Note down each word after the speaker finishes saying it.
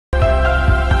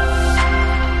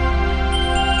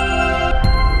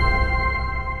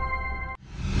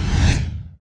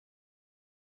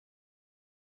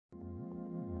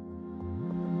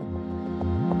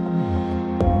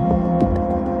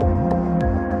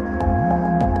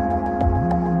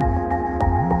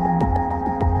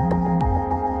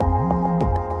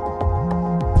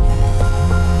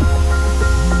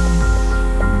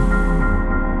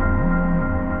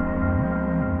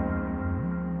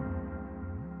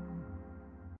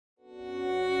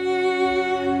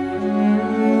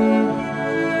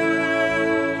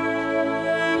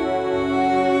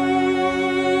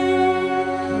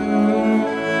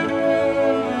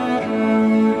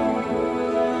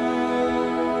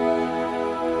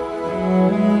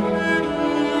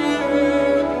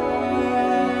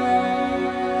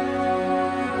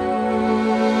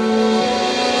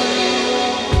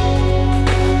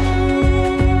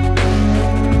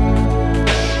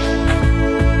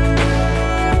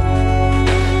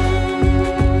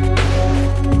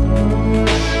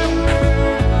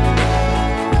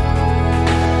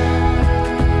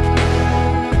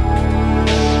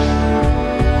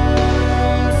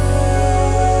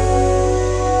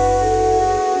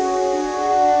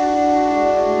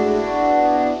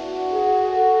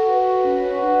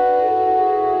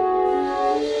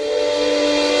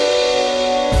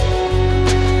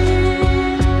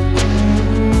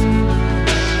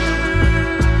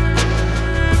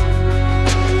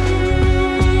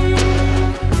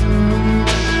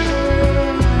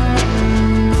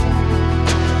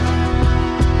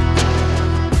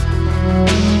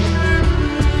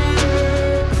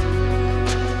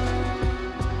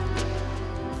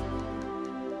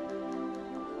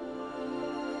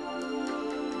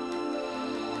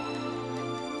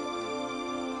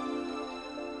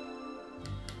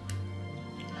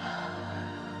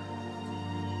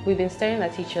We've been staring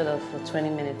at each other for 20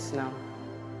 minutes now.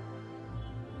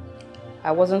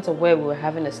 I wasn't aware we were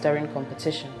having a staring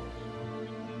competition.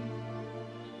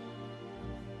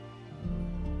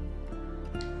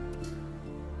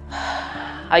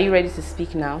 Are you ready to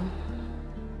speak now?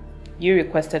 You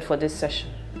requested for this session.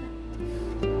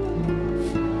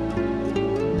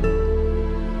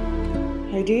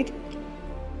 I did?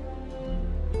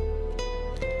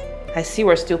 I see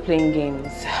we're still playing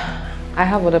games. I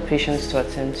have other patients to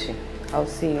attend to. I'll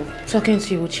see you. Talking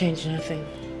to you will change nothing.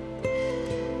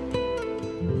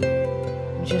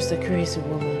 I'm just a crazy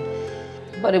woman.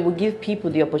 But it will give people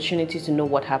the opportunity to know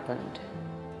what happened.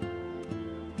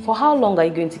 For how long are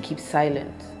you going to keep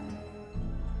silent?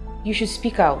 You should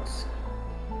speak out.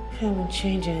 It won't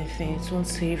change anything. It won't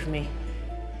save me.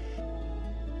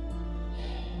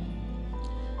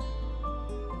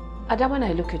 Ada, when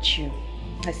I look at you,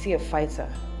 I see a fighter,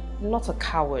 not a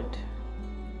coward.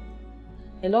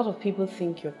 A lot of people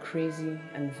think you're crazy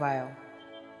and vile,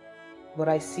 but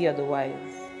I see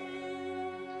otherwise.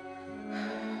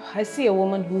 I see a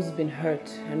woman who's been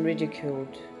hurt and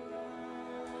ridiculed.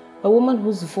 A woman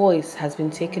whose voice has been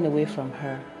taken away from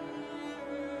her.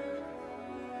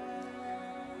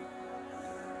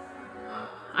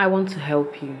 I want to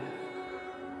help you.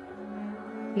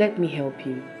 Let me help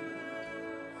you.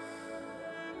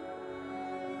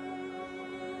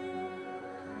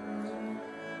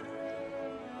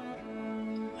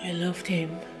 I loved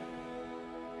him.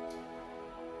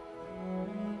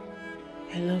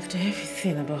 I loved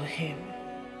everything about him.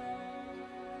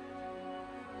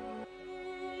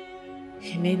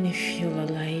 He made me feel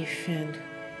alive and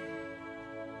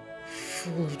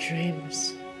full of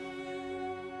dreams.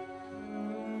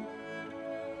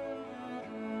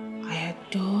 I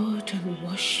adored and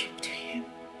worshipped him.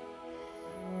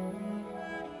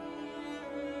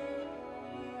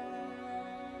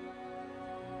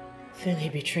 Then he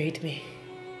betrayed me.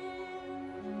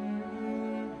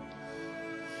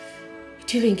 I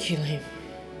didn't kill him.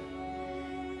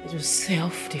 It was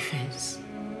self-defense.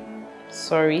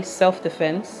 Sorry,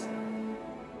 self-defense?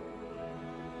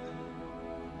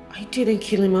 I didn't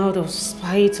kill him out of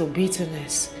spite or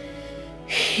bitterness.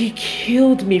 He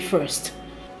killed me first.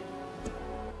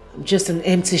 I'm just an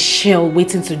empty shell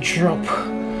waiting to drop.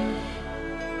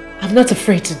 I'm not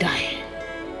afraid to die.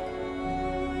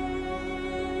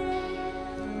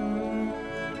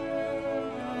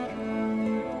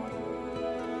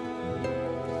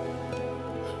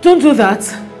 Don't do that.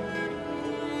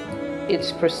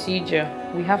 It's procedure.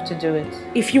 We have to do it.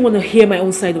 If you want to hear my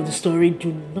own side of the story,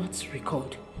 do not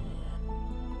record.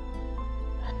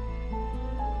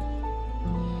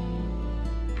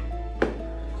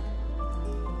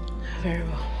 Very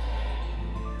well.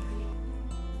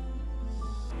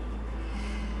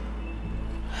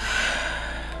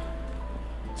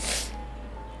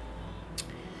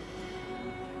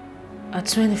 At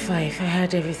 25, I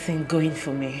had everything going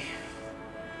for me.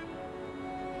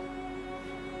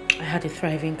 I had a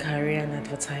thriving career in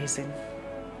advertising.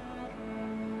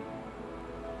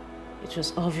 It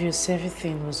was obvious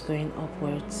everything was going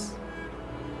upwards.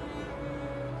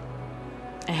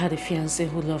 I had a fiancé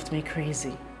who loved me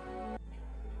crazy.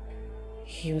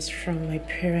 He was from my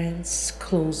parents'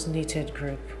 close-knitted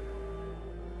group.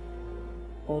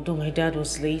 Although my dad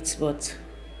was late, but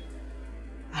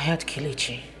I had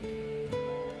Kelechi.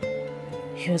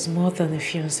 He was more than a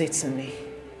fiancé to me.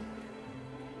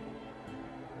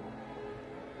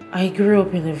 I grew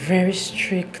up in a very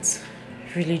strict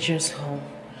religious home,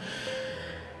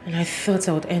 and I thought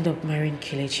I would end up marrying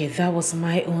Kelechi. That was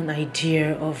my own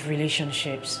idea of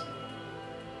relationships.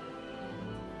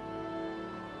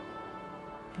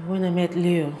 But when I met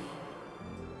Leo,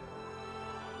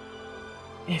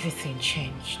 everything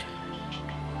changed.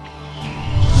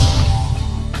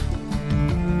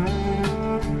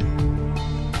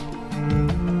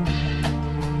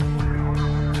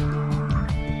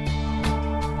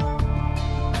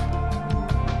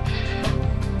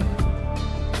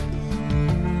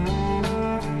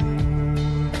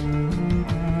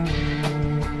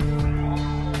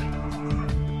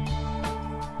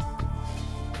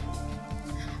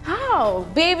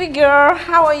 Baby girl,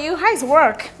 how are you? How's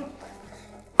work?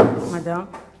 Madam,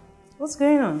 what's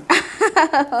going on?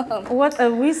 What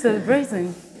are we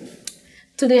celebrating?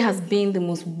 Today has been the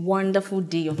most wonderful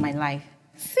day of my life.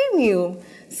 Same you,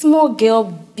 small girl,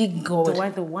 big God. To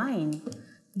wipe the wine.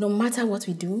 No matter what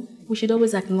we do, we should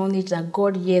always acknowledge that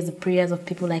God hears the prayers of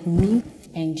people like me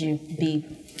and you, babe.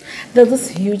 There's this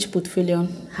huge portfolio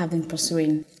I've been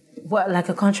pursuing. What, like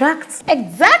a contract?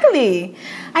 Exactly.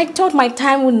 I thought my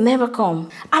time would never come.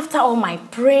 After all my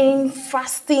praying,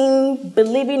 fasting,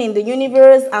 believing in the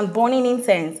universe and burning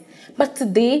incense. But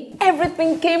today,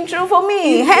 everything came true for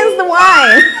me. Hence the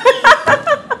wine.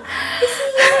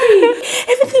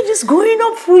 Everything just going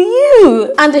up for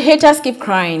you. And the haters keep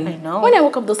crying. I know. When I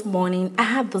woke up this morning, I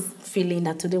had this feeling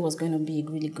that today was going to be a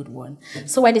really good one.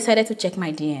 So I decided to check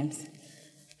my DMs.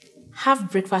 Have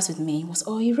breakfast with me was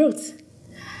all he wrote.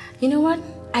 You know what?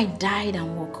 I died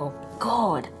and woke up.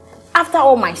 God. After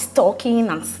all my stalking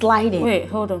and sliding. Wait,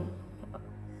 hold on.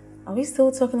 Are we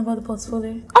still talking about the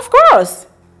portfolio? Of course.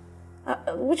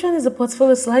 Which one is the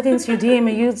portfolio sliding into your DM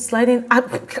and you sliding?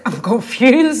 I'm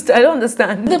confused. I don't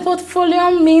understand. The portfolio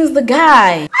means the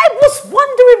guy. I was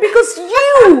wondering because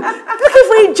you looking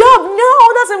for a job.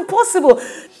 No, that's impossible.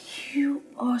 You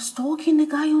are stalking the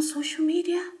guy on social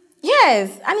media?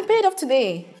 Yes, and he paid off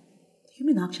today. You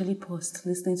mean actually post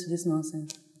listening to this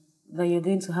nonsense? That you're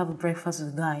going to have a breakfast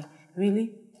with a guy?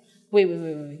 Really? Wait,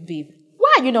 babe.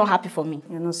 Why are you not happy for me?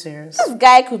 You're not serious. This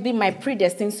guy could be my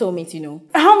predestined soulmate, you know.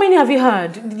 How many have you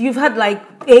had? You've had like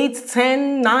 8,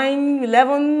 10, 9,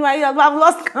 11. I've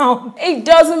lost count. It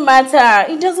doesn't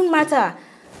matter. It doesn't matter.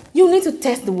 You need to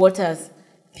test the waters.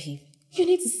 Babe, you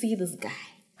need to see this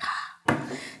guy.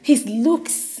 His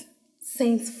looks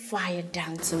sends fire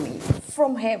down to me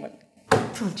from heaven.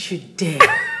 Don't you dare.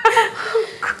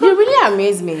 You really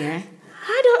amaze me, eh?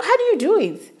 How do you do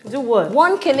it? Do what?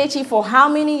 One Kelechi for how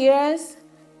many years?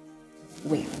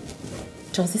 Wait,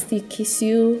 does he still kiss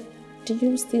you? Do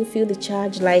you still feel the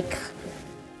charge? Like,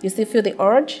 you still feel the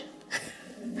urge?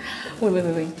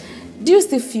 Wait. Do you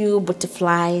still feel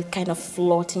butterfly kind of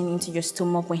floating into your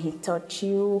stomach when he touch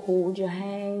you, hold your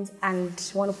hands,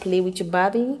 and want to play with your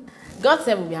body? God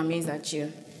said will be amazed at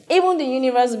you. Even the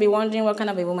universe will be wondering what kind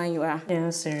of a woman you are. Yeah,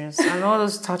 no, serious. And all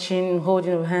those touching,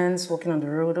 holding of hands, walking on the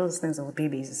road, those things are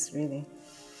babies, really.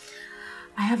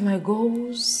 I have my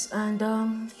goals, and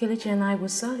Kelechi and I were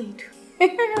solid.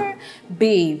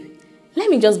 Babe, let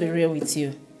me just be real with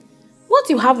you. What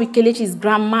you have with Kelechi is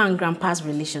grandma and grandpa's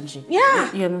relationship.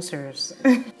 Yeah. Yeah, no, serious.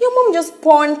 Your mom just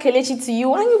pawned Kelechi to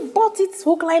you and you bought it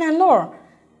hook, line and lure.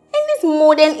 In this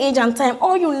modern age and time,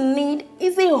 all you need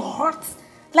is a hot,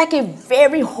 like a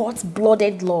very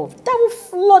hot-blooded love that will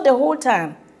flood the whole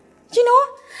time. You know,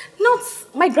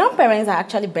 my grandparents are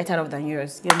actually better off than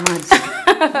yours. You're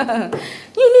mad.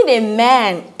 You need a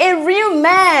man, a real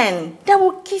man that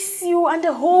will kiss you and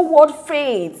the whole world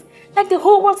fades. Like the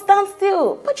whole world stands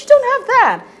still. But you don't have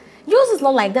that. Yours is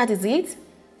not like that, is it?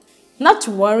 Not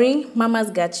to worry, Mama's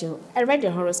got you. I read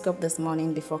your horoscope this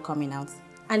morning before coming out.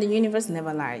 And the universe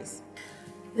never lies.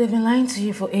 They've been lying to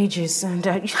you for ages, and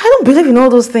I don't believe in all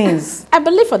those things. I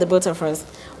believe for the both of us.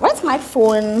 Where's my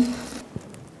phone?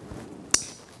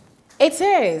 It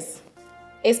is.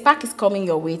 A spark is coming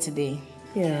your way today.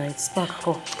 Yeah, it's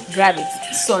sparkle. Grab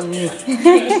it. Sunny.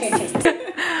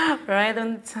 Right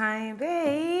on time,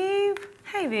 babe.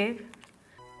 Hey, babe.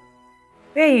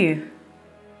 Where are you?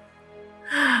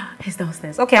 He's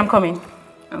downstairs. Okay, I'm coming.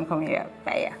 Yeah.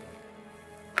 Bye,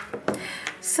 yeah.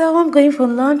 So I'm going for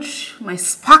lunch, my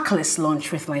sparkless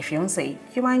lunch with my fiance.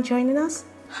 You mind joining us?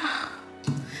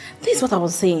 This is what I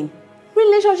was saying.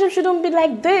 Relationships shouldn't be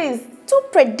like this. Too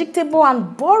predictable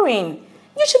and boring.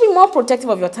 You should be more protective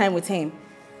of your time with him.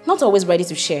 Not always ready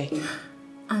to share.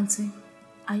 Auntie,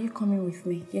 are you coming with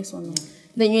me? Yes or no?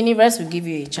 The universe will give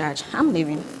you a charge. I'm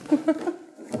leaving.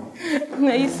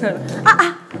 Listen.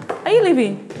 Are you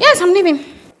leaving? Yes, I'm leaving.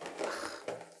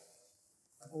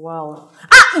 Wow.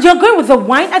 You're going with the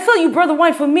wine? I thought you brought the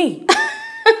wine for me.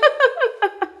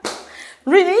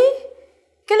 Really?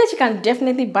 Kelechi can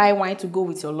definitely buy wine to go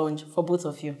with your lunch for both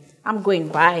of you. I'm going.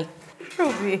 Bye.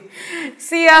 Ruby.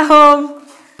 See you at home.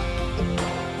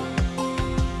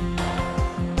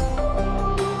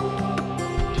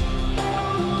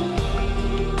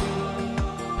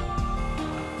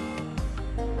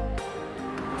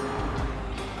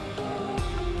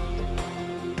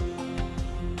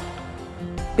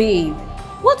 Babe,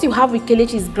 what you have with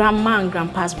Kelechi is grandma and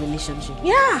grandpa's relationship.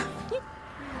 Yeah.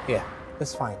 Yeah,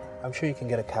 that's fine. I'm sure you can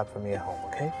get a cab for me at home,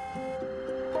 okay?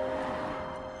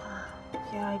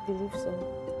 Yeah, I believe so.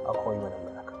 I'll call you when I'm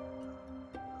back.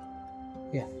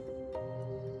 Yeah.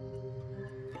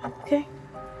 Okay.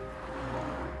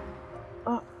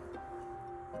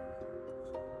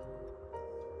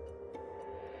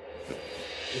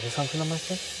 Is there something on my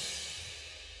face?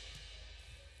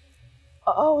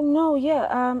 Oh no, yeah.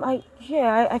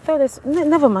 I thought it's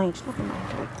never mind.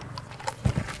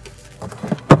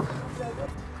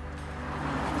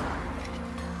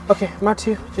 Okay,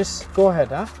 Matthew, just go ahead,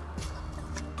 huh?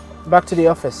 Back to the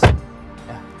office.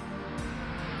 Yeah.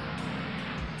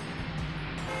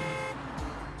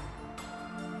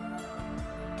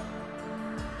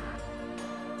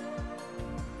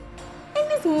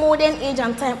 modern age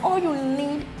and time, all you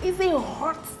need is a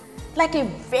hot, like a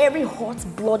very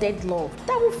hot-blooded love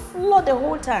that will flood the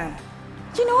whole time.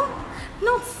 You know,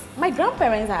 not my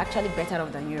grandparents are actually better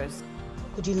off than yours.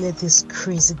 Could you let this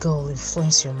crazy girl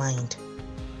influence your mind?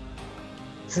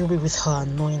 Fill me with her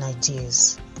annoying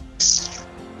ideas.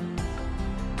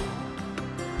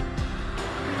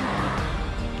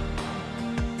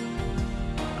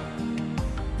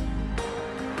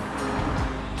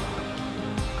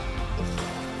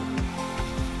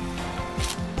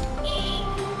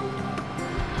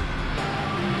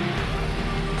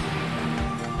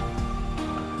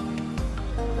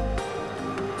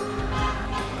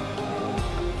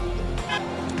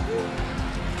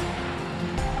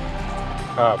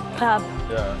 Cab.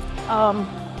 Yeah.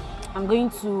 I'm going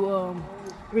to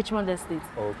Richmond Estate.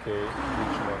 Okay.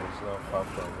 Richmond is not far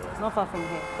from here. It's not far from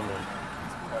here. Come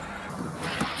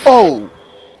on.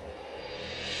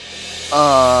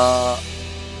 Oh!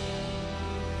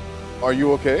 Are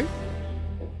you okay?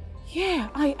 Yeah,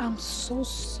 I am so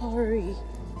sorry.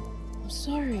 I'm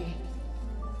sorry.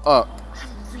 I'm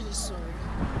really sorry.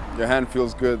 Your hand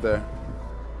feels good there.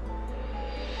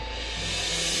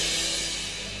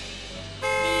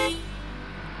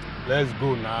 Let's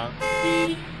go now.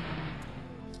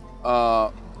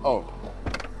 Oh.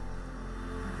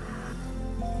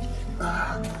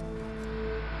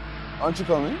 Aren't you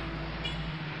coming?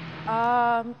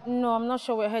 No, I'm not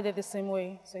sure we're headed the same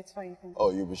way, so it's fine.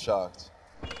 Oh, you'll be shocked.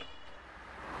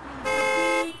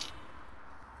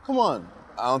 Come on.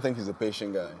 I don't think he's a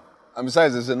patient guy. And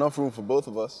besides, there's enough room for both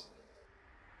of us.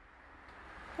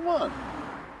 Come on.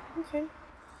 Okay.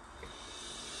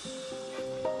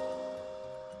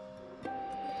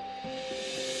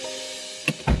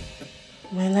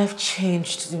 My life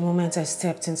changed the moment I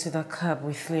stepped into that cab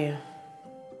with Leo.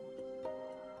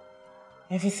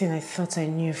 Everything I thought I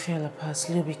knew fell apart.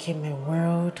 Leo became my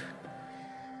world,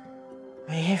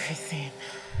 my everything.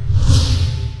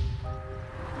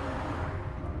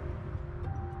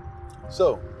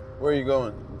 So, where are you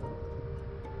going?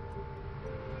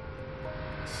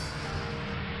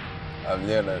 I'm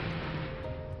Leonard.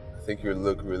 I think you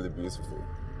look really beautiful.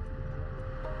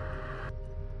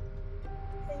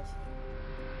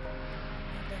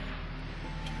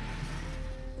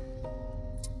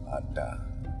 Ada.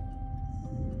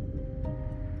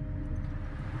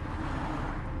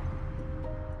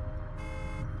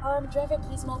 Driver,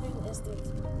 please, Melville Estate.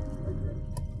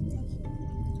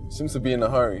 Seems to be in a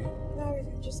hurry. No,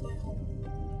 I'm just going home.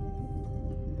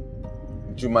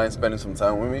 Would you mind spending some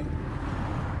time with me?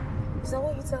 Is that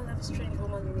what you tell every strange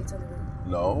woman you meet on the road?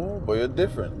 No, but you're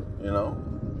different, you know?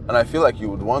 And I feel like you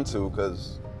would want to,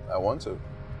 because I want to.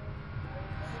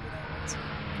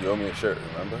 You owe me a shirt,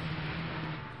 remember?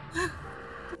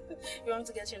 You want me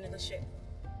to get you another shirt?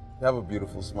 You have a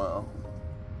beautiful smile.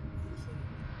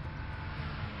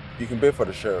 You can pay for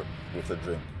the shirt with a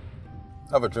drink.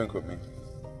 Have a drink with me.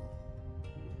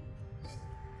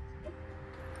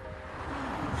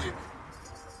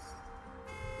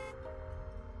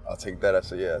 I'll take that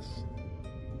as a yes.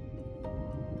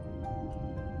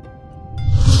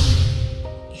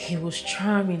 He was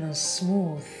charming and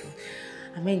smooth.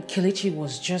 I mean, Kelechi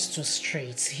was just too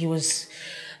straight.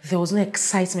 There was no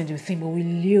excitement with him, but with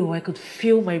Leo, I could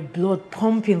feel my blood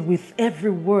pumping with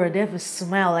every word, every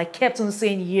smile. I kept on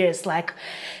saying yes, like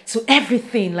to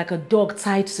everything, like a dog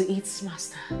tied to its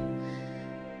master.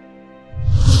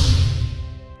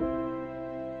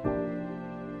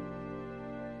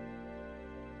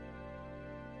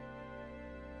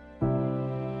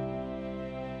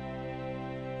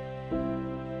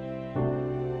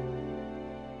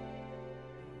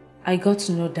 I got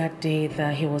to know that day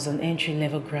that he was an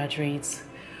entry-level graduate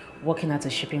working at a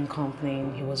shipping company.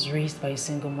 He was raised by a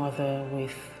single mother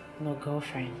with no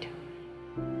girlfriend.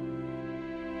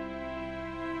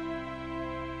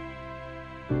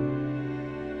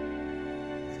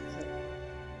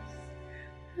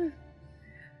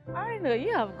 I know,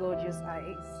 you have gorgeous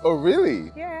eyes. Oh,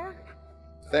 really? Yeah.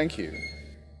 Thank you.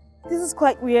 This is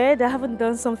quite weird. I haven't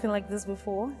done something like this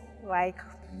before. Like...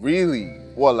 Really?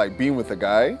 What, like being with a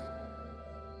guy?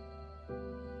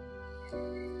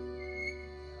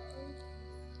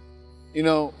 You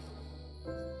know,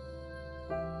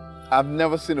 I've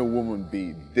never seen a woman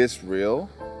be this real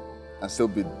and still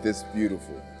be this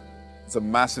beautiful. It's a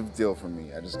massive deal for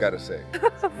me, I just gotta say.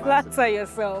 Flatter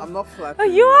yourself. I'm not flattering.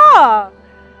 Oh, you are!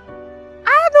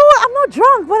 I'm not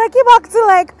drunk, but I keep acting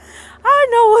like I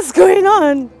don't know what's going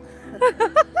on.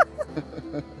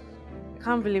 I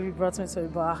can't believe you brought me to a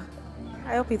bar.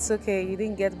 I hope it's okay. You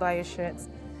didn't get by your shirt.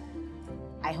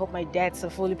 I hope my debts are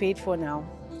fully paid for now.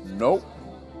 Nope,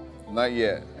 not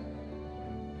yet.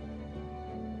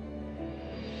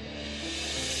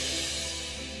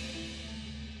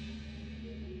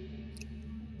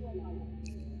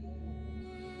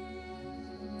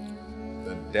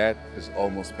 Debt is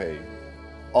almost paid.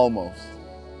 Almost.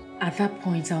 At that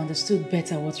point, I understood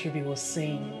better what Ruby was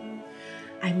saying.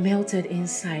 I melted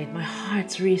inside. My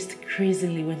heart raced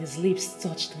crazily when his lips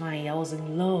touched mine. I was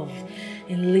in love,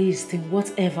 enlist, in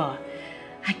whatever.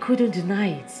 I couldn't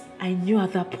deny it. I knew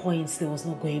at that point there was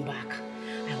no going back.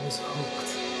 I was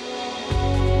hooked.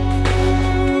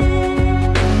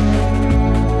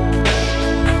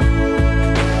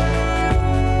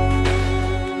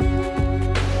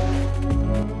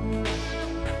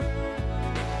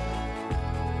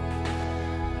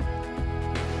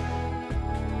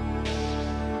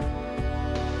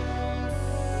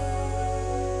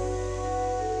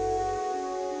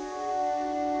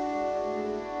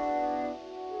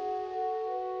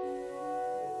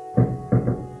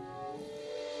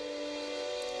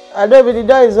 Adobe, the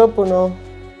door is open now.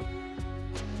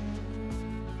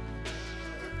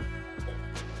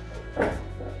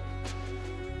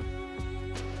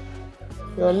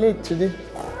 You're late today.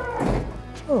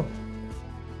 Oh.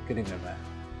 Good evening, ma'am.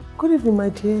 Good evening, my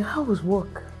dear. How was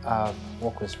work?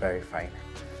 Work was very fine.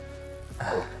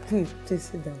 Please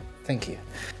sit down. Thank you.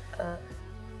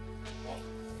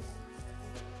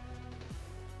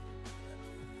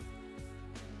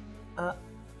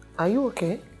 Are you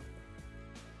okay?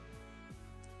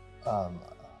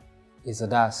 Is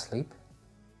Ada asleep?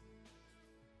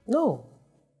 No.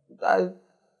 I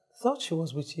thought she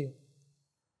was with you.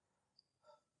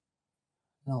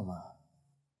 No, ma.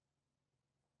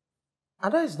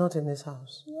 Ada is not in this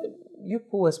house. You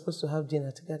people were supposed to have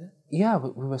dinner together. Yeah,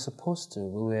 we were supposed to.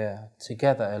 We were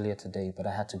together earlier today, but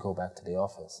I had to go back to the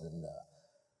office, and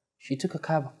she took a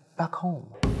cab back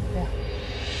home. Yeah.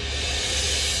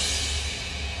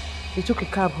 She took a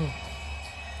cab home.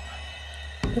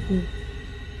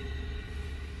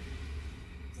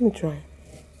 Let me try.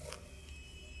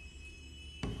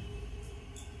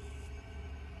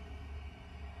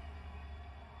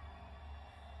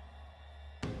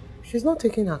 She's not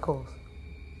taking her calls.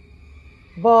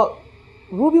 But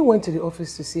Ruby went to the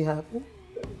office to see her.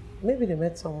 Maybe they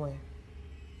met somewhere.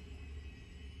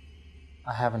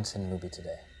 I haven't seen Ruby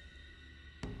today.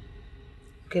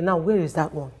 Okay, now where is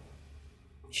that one?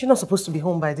 She's not supposed to be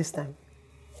home by this time.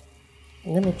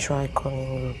 Let me try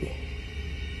calling Ruby.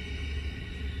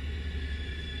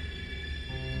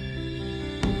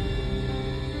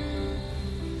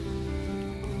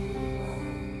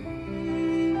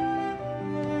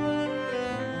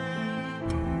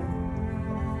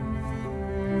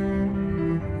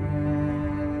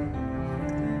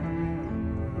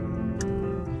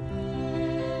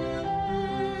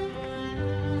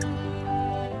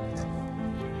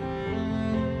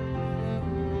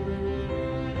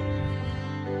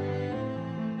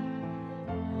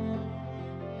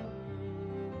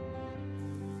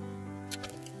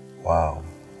 Wow.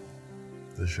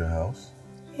 This your house?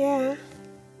 Yeah.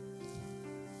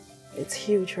 It's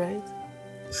huge, right?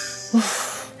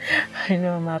 I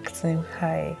know I'm acting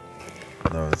high.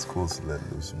 No, it's cool to let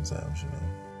loose sometimes, you know.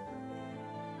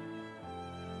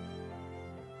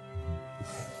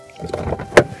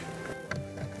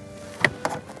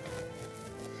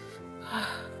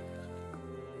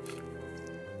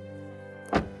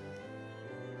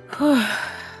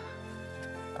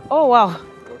 Oh, wow.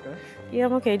 Okay? Yeah,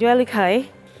 I'm okay. Do I look high?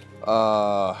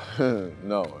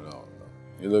 No.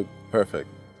 You look perfect.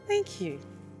 Thank you.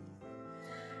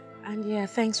 And yeah,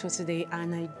 thanks for today.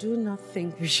 And I do not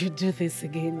think we should do this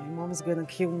again. My mom's gonna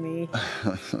kill me.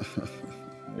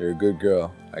 You're a good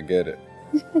girl. I get it.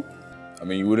 I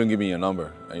mean, you wouldn't give me your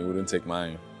number and you wouldn't take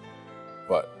mine.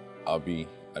 But I'll be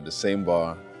at the same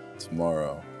bar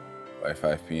tomorrow by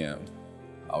 5 p.m.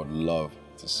 I would love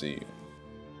to see you.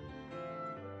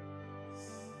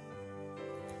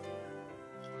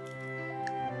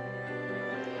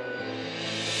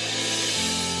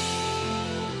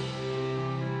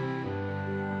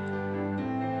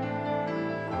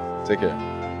 Take care.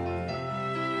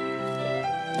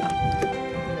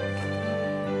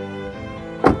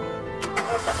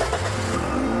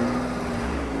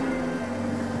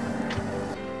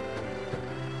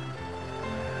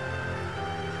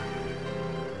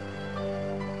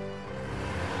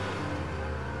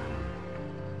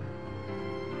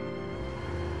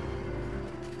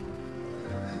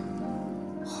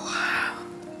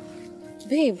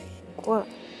 Babe, What?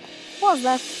 what's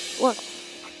that? What?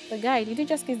 The guy, did you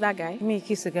just kiss that guy? Me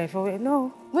kiss the guy for it?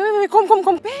 No. Wait, come.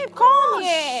 Babe, come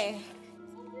here.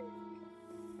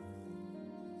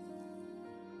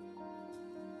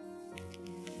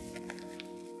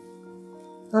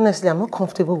 Honestly, I'm not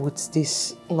comfortable with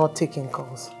this not taking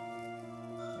calls.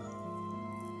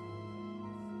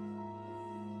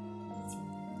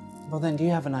 But then, do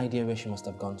you have an idea where she must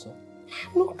have gone to? I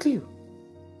have no clue.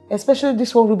 Especially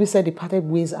this one Ruby said they parted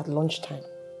ways at lunchtime.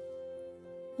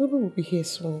 Ruby will be here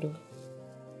soon though.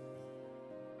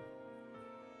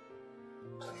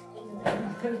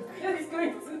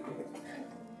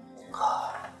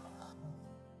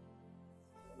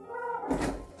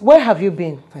 Where have you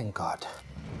been? Thank God.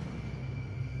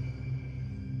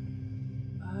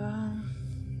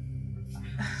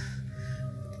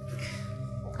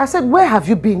 I said, where have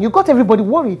you been? You got everybody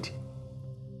worried.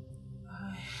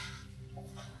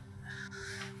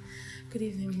 Good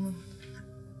evening, Mom.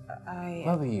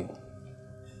 Where were you?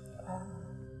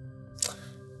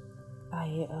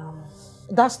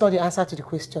 That's not the answer to the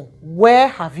question. Where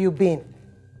have you been?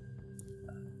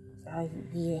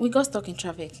 We got stuck in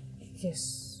traffic.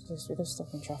 Yes, we got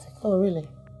stuck in traffic. Oh, really?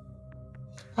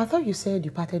 I thought you said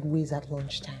you parted ways at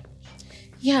lunchtime.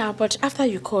 Yeah, but after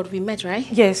you called, we met, right?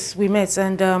 Yes, we met,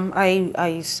 and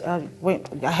I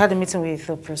had a meeting with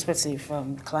a prospective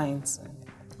clients.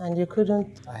 And you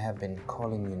couldn't? I have been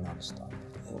calling you non-stop.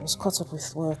 I was caught up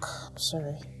with work.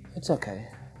 Sorry. It's okay.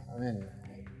 I mean,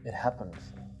 it happens.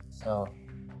 So,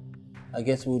 I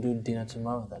guess we'll do dinner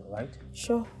tomorrow then, right?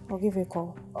 Sure, I'll give you a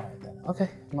call. Alright then. Okay,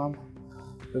 Mom.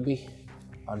 Ruby,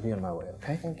 I'll be on my way,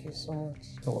 okay? Thank you so much.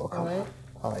 You're welcome. Alright.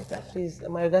 Alright then. Please,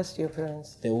 my regards to your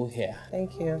parents. They will hear.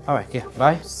 Thank you. Alright, yeah,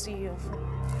 bye. See you.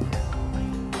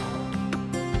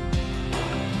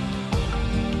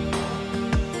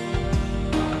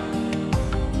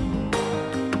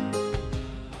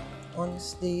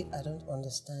 Honestly, I don't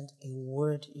understand a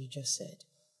word you just said.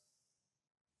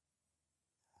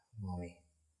 Mommy,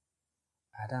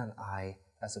 Ada and I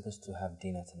are supposed to have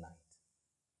dinner tonight.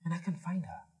 And I can find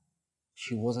her.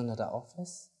 She wasn't at the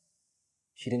office.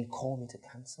 She didn't call me to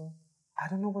cancel. I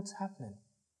don't know what's happening.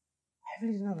 I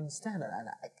really do not understand.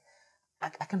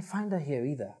 I can't find her here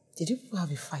either. Did you people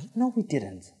have a fight? No, we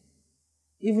didn't.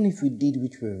 Even if we did,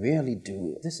 which we rarely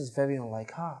do, this is very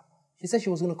unlike her. She said she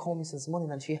was going to call me since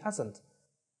morning and she hasn't.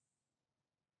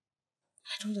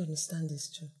 I don't understand this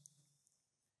too.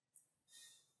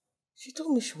 She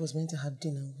told me she was meant to have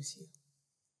dinner with you.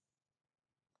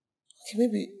 Okay,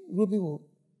 maybe Ruby will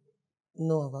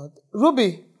know about it.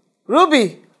 Ruby!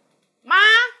 Ruby! Ma!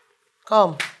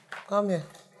 Come here.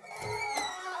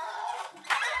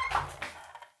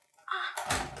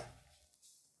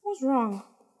 What's wrong?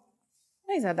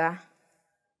 Where is Ada?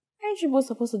 Aren't you both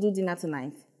supposed to do dinner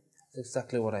tonight? That's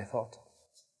exactly what I thought.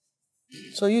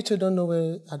 So you two don't know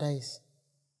where Ada is?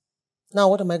 Now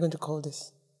what am I going to call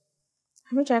this?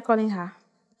 Have you tried calling her?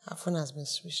 Her phone has been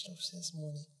switched off since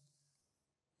morning.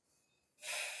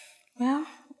 Well,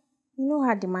 you know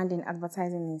how demanding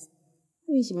advertising is.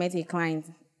 Maybe she met a client.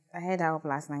 I heard her up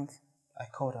last night. I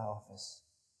called her office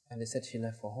and they said she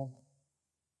left for home.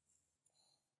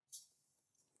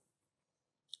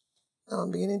 Now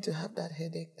I'm beginning to have that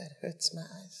headache that hurts my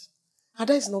eyes.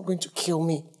 Ada is not going to kill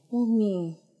me.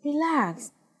 Mommy,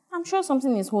 relax. I'm sure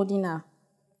something is holding her.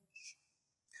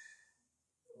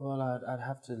 Well, I'd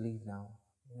have to leave now.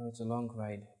 You know, it's a long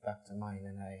ride back to mine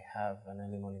and I have an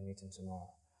early morning meeting tomorrow.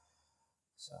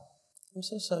 So. I'm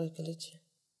so sorry, Kelechi.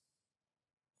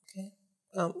 Okay?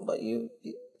 But you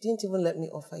didn't even let me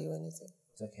offer you anything.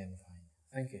 It's okay, I'm fine.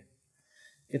 Thank you.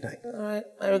 Good night. All right.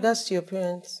 My regards to your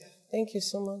parents. Thank you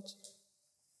so much.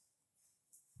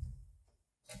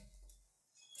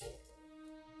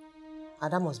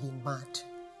 Ada must be mad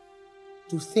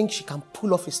to think she can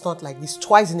pull off a stunt like this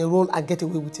twice in a row and get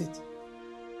away with it.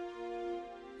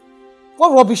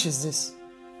 What rubbish is this?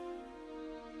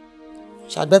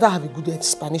 She had better have a good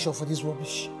explanation for this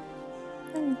rubbish.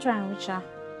 Let me try and reach her.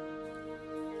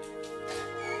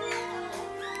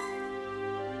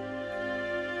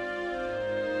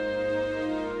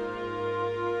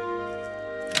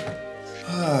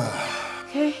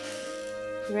 Okay,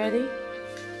 you ready?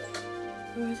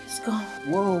 Let's go.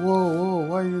 Whoa.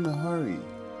 Why are you in a hurry?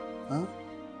 Huh?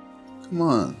 Come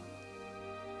on.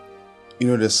 You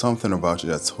know, there's something about you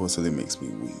that totally makes me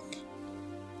weak.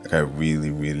 Like, I really,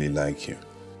 really like you.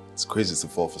 It's crazy to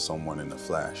fall for someone in a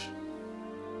flash.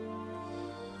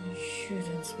 You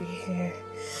shouldn't be here.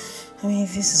 I mean,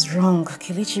 this is wrong.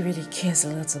 Kelechi really cares a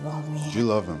lot about me. Do you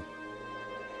love him?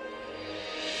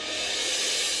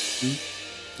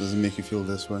 Does it make you feel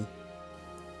this way?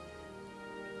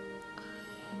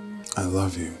 I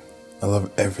love you. I love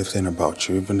everything about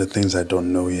you, even the things I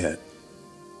don't know yet.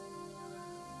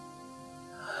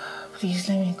 Please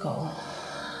let me go.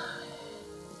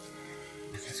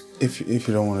 If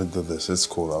you don't want to do this, it's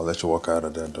cool. I'll let you walk out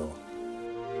of that door.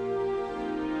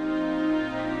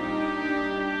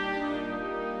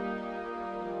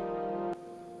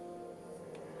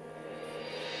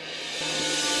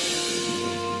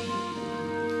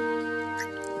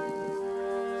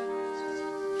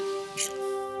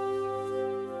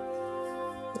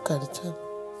 at the time.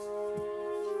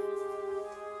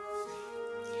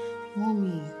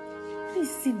 Mommy, please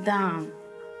sit down.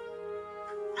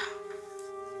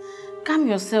 Calm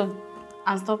yourself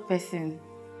and stop pressing.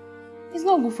 It's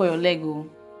not good for your leg, oh.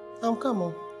 I'm calm,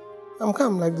 oh. I'm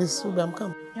calm like this, Ruby, I'm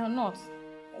calm. You're not.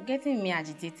 You're getting me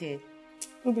agitated.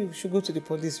 Ruby, we should go to the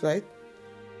police, right?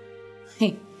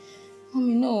 Hey,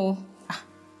 Mommy, no.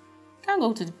 Can't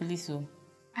go to the police, oh.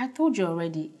 I told you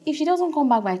already. If she doesn't come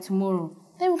back by tomorrow,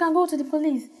 then we can go to the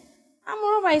police. And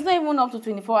moreover, it's not even up to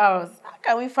 24 hours. How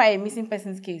can we file a missing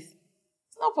persons case?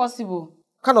 It's not possible.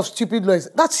 What kind of stupid law is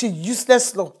that? That's a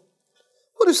useless law.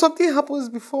 What if something happens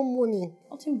before morning?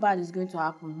 Nothing bad is going to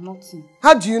happen. Nothing.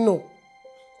 How do you know?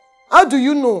 How do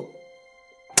you know?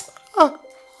 Ah.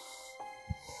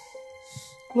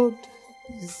 Lord,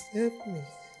 please help me.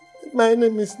 My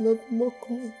name is not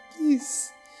Mokumi,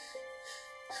 please.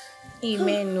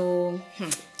 Amen, no.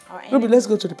 Ruby, let's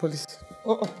go to the police.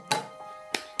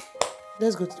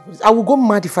 Let's go to the police. I will go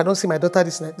mad if I don't see my daughter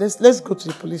this night. Let's go to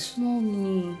the police.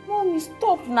 Mommy,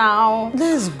 stop now.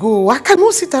 Let's go. I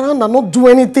cannot sit around and not do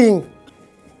anything.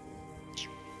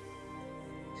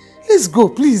 Let's go,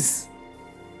 please.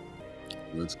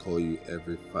 Let's call you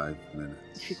every 5 minutes.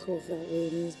 If you call that way,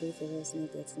 it means both of us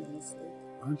not getting any sleep.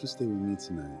 Why don't you stay with me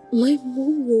tonight? My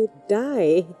mom will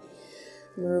die.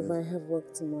 Moreover, I have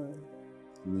work tomorrow.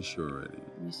 I miss you already.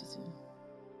 I miss you too.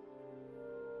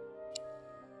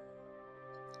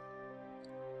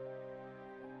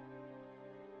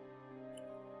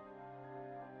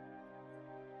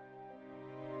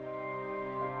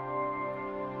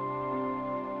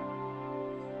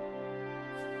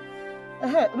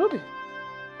 Hey, Ruby.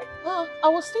 I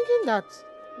was thinking that.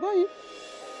 Boy.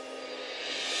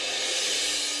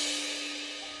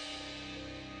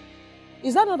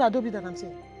 Is that not Adobe that I'm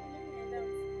seeing?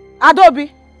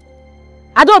 Adobe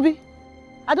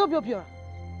Obiora.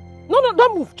 No,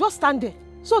 don't move. Just stand there.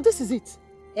 So this is it.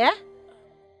 Yeah?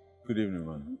 Good evening,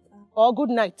 man. Or good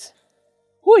night.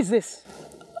 Who is this?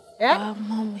 Yeah?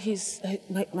 Mom, he's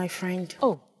my friend.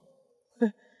 Oh.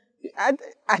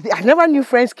 I never knew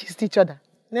friends kissed each other.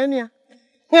 Nenia.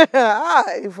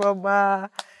 From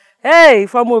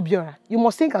Obiora. You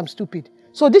must think I'm stupid.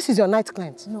 So this is your night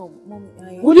client? No,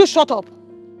 Mommy, Will you shut up?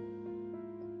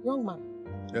 Young man.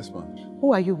 Yes, ma'am.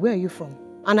 Who are you? Where are you from?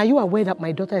 And are you aware that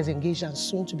my daughter is engaged and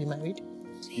soon to be married?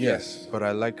 Yes, but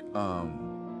I love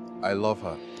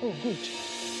her. Oh, good.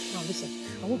 Now listen,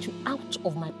 I want you out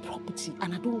of my property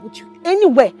and I don't want you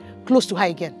anywhere close to her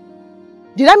again.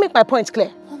 Did I make my point clear?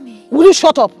 Mommy. Will you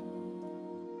shut up?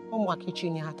 I'm going to get you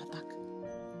in your heart attack.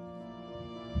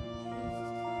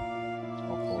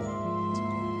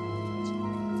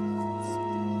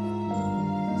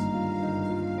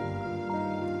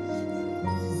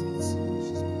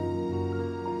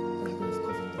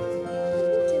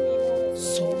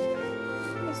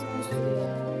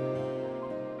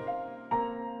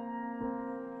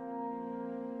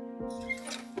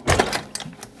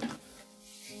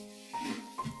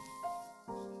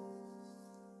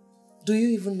 Do you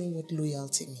even know what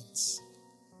loyalty means?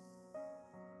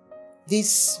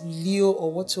 This Leo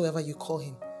or whatsoever you call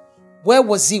him, where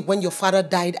was he when your father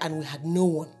died and we had no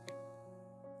one?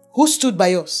 Who stood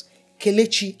by us?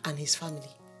 Kelechi and his family.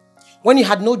 When you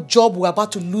had no job, we were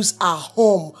about to lose our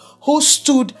home. Who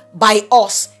stood by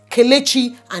us?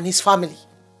 Kelechi and his family.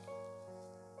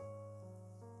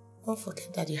 Don't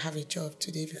forget that you have a job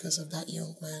today because of that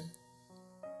young man.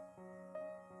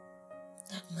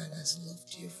 That man has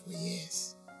loved you for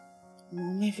years.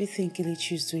 Mom, everything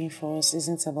Kelechi is doing for us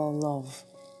isn't about love.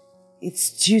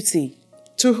 It's duty.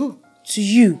 To who? To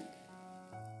you.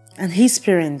 And his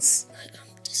parents. I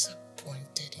am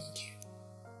disappointed in you.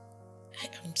 I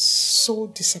am so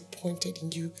disappointed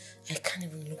in you. I can't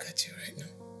even look at you right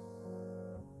now.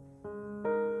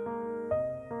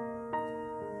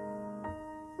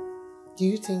 Do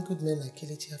you think good men like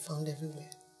Kelechi are found everywhere?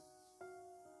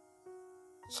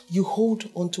 You hold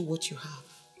on to what you have.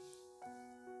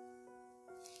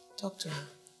 Talk to her.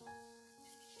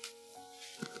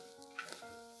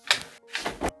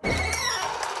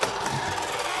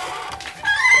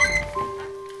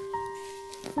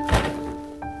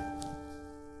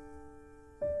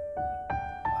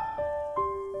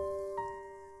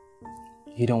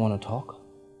 You don't want to talk?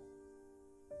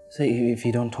 So if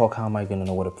you don't talk, how am I going to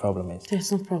know what a problem is? There's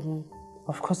no problem.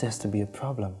 Of course there has to be a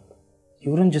problem. You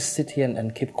wouldn't just sit here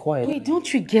and keep quiet. Wait,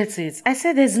 don't you get it? I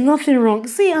said there's nothing wrong.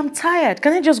 See, I'm tired.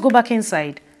 Can I just go back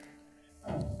inside?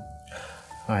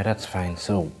 Alright, that's fine.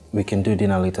 So we can do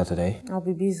dinner later today? I'll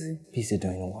be busy. Busy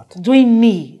doing what? Doing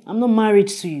me. I'm not married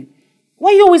to you.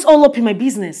 Why are you always all up in my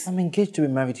business? I'm engaged to be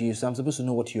married to you, so I'm supposed to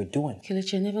know what you're doing.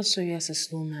 Kelechi, I never saw you as a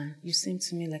slow man. You seem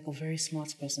to me like a very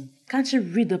smart person. Can't you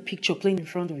read the picture playing in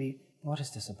front of you? What is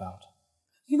this about?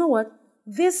 You know what?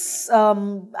 This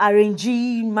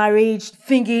RNG marriage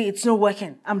thingy, it's not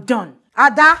working. I'm done.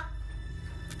 Ada!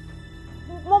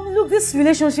 Mom, look, this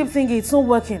relationship thingy, it's not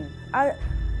working.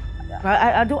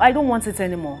 I don't want it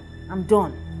anymore. I'm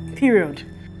done. Period.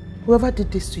 Whoever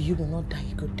did this to you will not die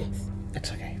a good death.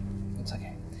 It's okay. It's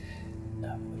okay.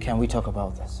 Can we talk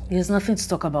about this? There's nothing to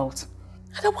talk about.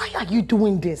 Ada, why are you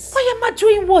doing this? Why am I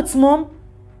doing what, Mom?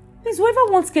 Please, whoever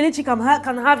wants Kelechi can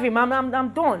have him. I'm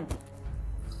done.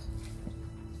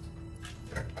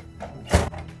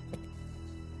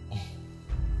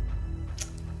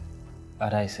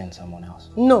 Had I seen someone else?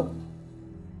 No.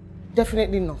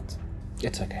 Definitely not.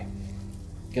 It's okay.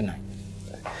 Good night.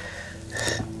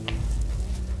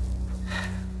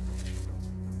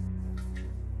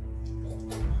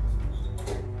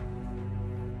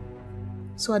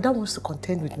 So Ada wants to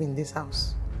contend with me in this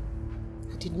house.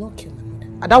 I did not kill my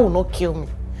mother. Ada will not kill me.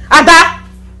 Ada!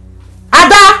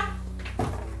 Ada!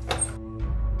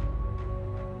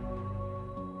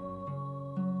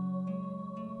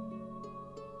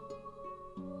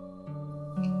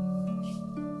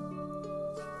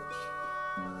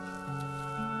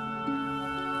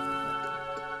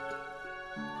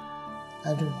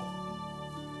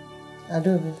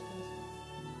 Adobe.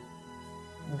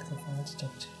 Welcome, I want to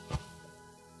talk to you.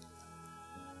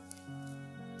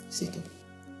 Sit down.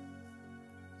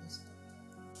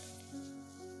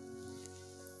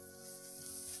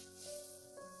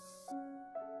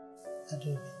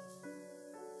 Adobe,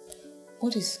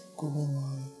 what is going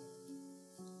on?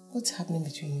 What's happening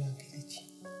between you and Kelechi?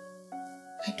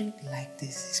 I don't like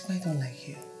this. It's quite unlike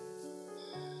you.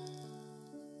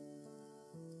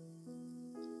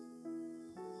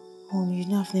 Mom, you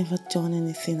know I've never done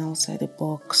anything outside the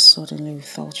box suddenly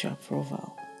without your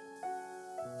approval.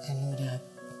 I know that.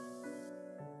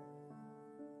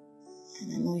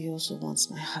 And I know you also want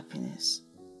my happiness.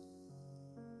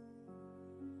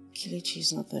 Kelechi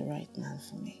is not the right man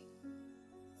for me.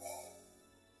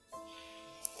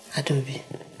 Adobe,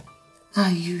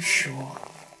 are you sure?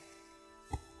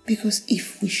 Because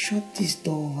if we shut this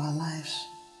door of our lives,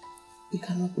 we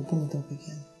cannot open it up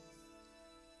again.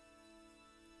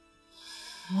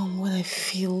 Mom, what I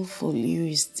feel for you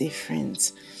is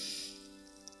different.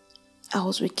 I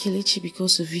was with Kelechi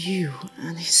because of you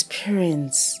and his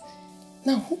parents.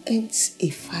 Now, who ends a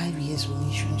 5 years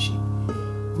relationship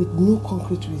with no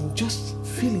concrete reason, just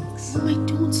feelings? Mom, I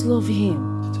don't love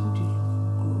him. I told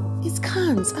you. It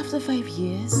can't after 5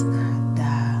 years.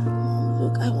 Ada. Mom,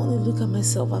 look, I want to look at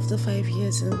myself after 5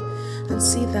 years and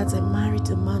see that I married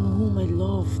the man whom I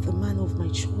love, the man of my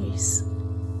choice.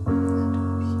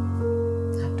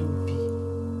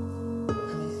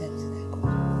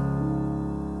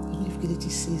 He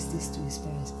says this to his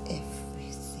parents,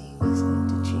 everything is going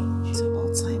to change. It's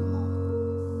about time, Mom.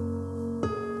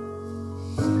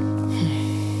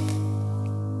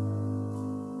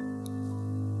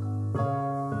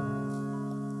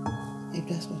 If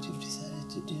that's what you've decided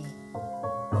to do, then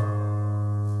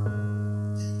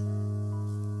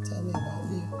tell me about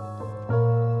you.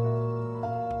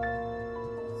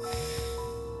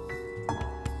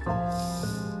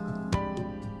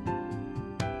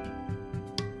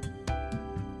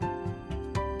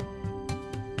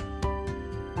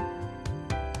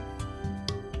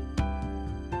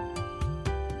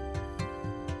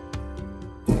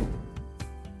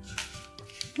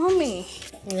 Mommy,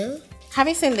 Yeah? have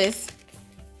you seen this?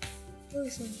 What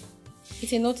is it?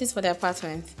 It's a notice for the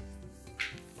apartment.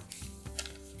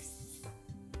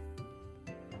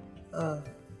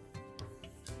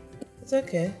 It's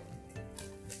okay.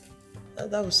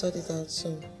 That will sort it out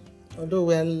soon. Although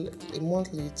we're a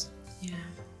month late. Yeah.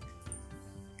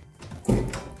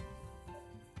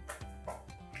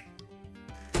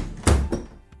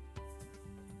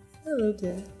 Hello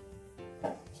there.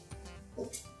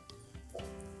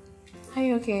 Are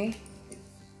you okay?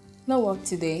 No work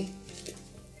today.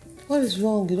 What is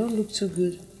wrong? You don't look too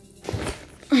good.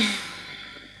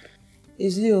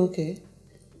 Is Leo okay?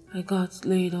 I got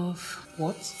laid off.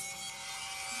 What?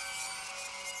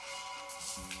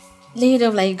 Laid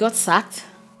off like you got sacked?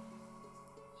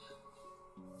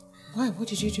 Why? What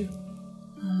did you do?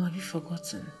 Mom, have you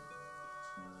forgotten?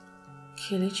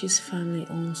 Kelechi's family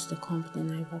owns the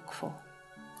company I work for.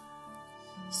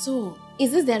 So,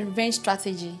 is this their revenge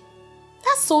strategy?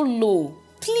 That's so low.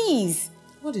 Please.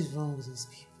 What is wrong with these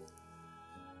people?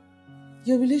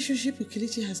 Your relationship with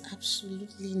Kelechi has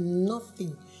absolutely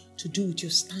nothing to do with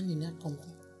your stand in that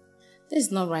company. This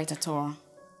is not right at all.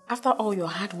 After all your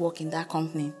hard work in that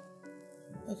company.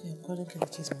 Okay, I'm calling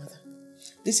Kelechi's mother.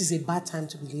 This is a bad time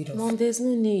to be laid off. Mom, there's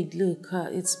no need. Look,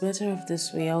 it's better off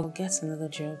this way. I'll get another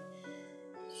job.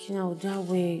 You know, that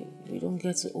way we don't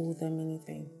get to owe them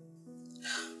anything.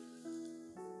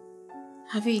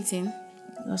 Have you eaten?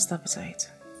 Lost appetite.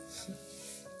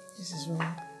 This is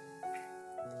wrong.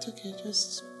 It's okay,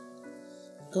 just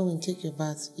go and take your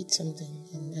bath, eat something,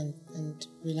 and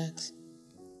relax.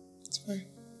 It's fine.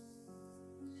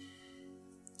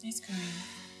 Let's go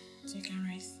in so you can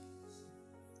rest.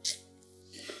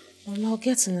 Mom, I'll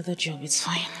get another job. It's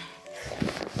fine.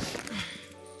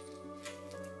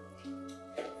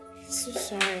 So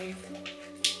sorry.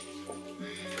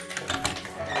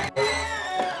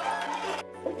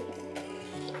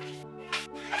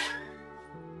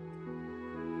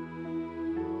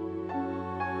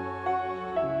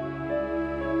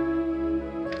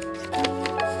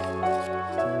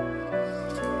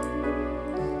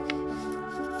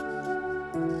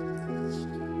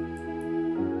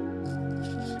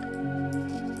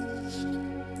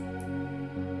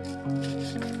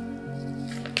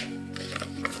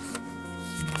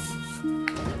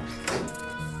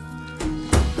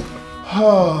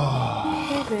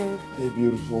 Hey, babe. Hey,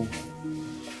 beautiful.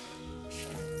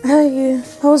 How are you?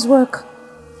 How's work?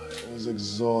 It was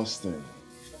exhausting.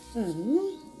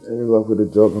 Any luck with the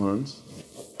job hunt?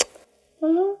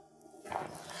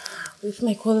 With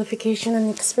my qualification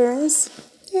and experience?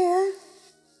 Yeah.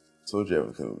 Told you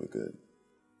everything would be good.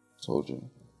 Told you.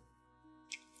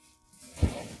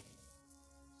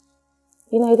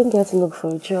 You know, I didn't get to look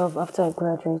for a job after I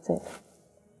graduated.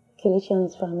 Kelechi and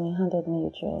his family handed me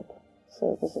a job,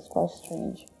 so this is quite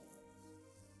strange.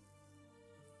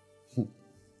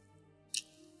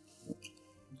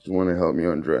 Do you want to help me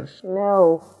undress?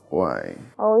 No. Why?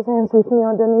 Always hands with me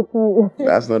underneath you.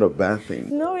 That's not a bad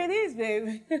thing. No, it is,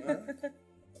 babe.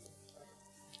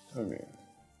 Come here.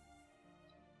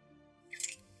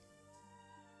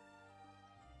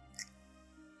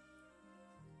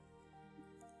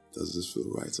 Does this feel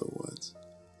right or what?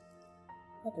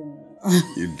 I don't know.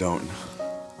 You don't know.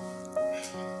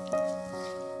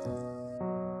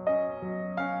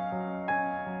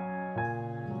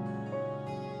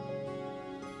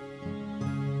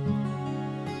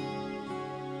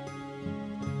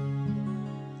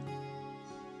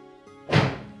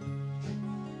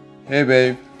 Hey,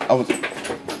 babe.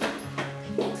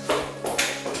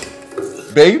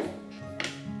 Babe?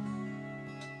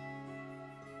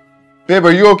 Babe,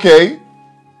 are you okay?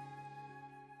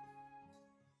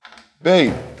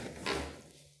 Babe.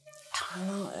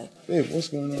 Babe, what's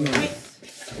going on?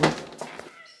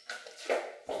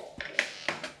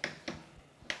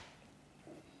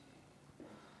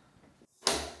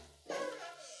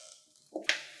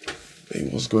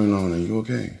 Babe, what's going on? Are you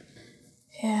okay?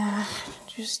 Yeah,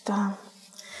 just,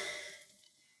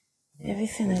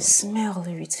 everything I smell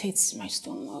irritates my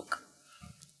stomach.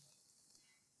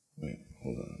 Wait,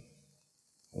 hold on.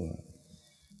 Hold on.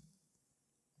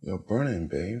 You're burning,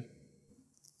 babe.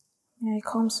 Yeah, it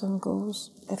comes and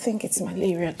goes. I think it's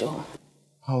malaria, though.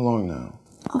 How long now?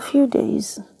 A few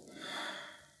days.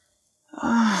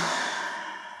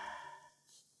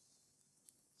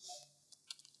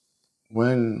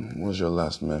 When was your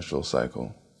last menstrual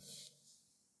cycle?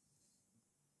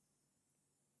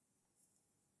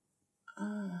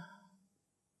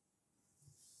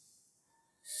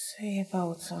 Say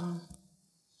about 2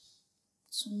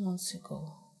 months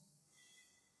ago.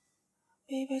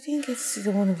 Babe, I didn't get to see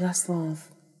the one of last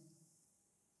month.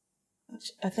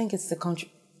 I think it's the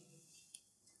country.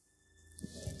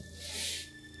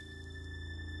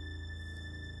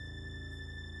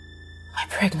 Am I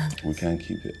pregnant? We can't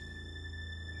keep it.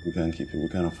 We can't keep it. We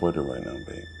can't afford it right now,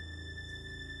 babe.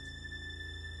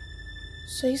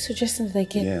 So you're suggesting that I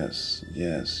get...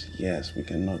 Yes. We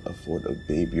cannot afford a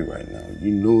baby right now.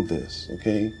 You know this,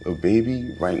 okay? A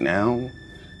baby right now?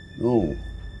 No.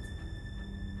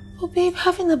 Oh, babe,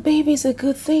 having a baby is a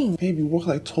good thing. Baby, work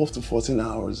like 12 to 14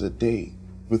 hours a day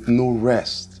with no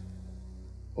rest,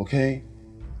 okay?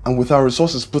 And with our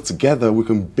resources put together, we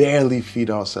can barely feed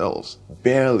ourselves.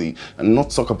 Barely. And not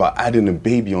talk about adding a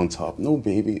baby on top. No,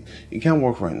 baby. It can't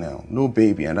work right now. No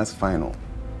baby, and that's final.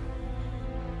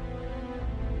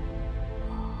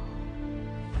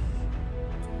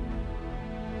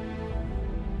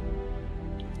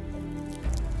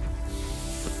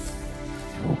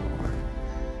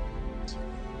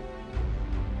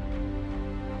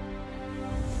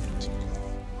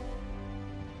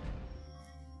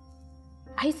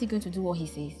 Are you still going to do what he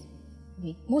says?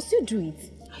 Wait, must you do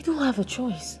it? I don't have a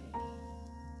choice.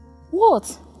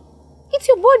 What? It's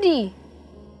your body.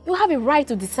 You have a right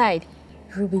to decide.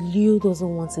 Ruby, Leo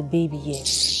doesn't want a baby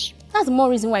yet. That's more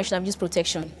reason why I should have used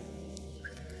protection.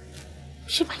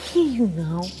 She might hear you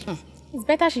now. It's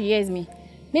better she hears me.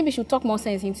 Maybe she'll talk more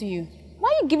sense into you. Why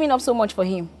are you giving up so much for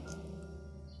him?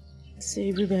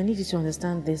 See, Ruby, I need you to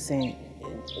understand this.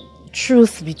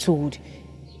 Truth be told,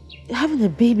 having a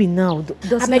baby now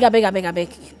doesn't... I beg.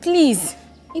 Please.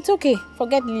 It's okay.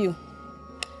 Forget Leo.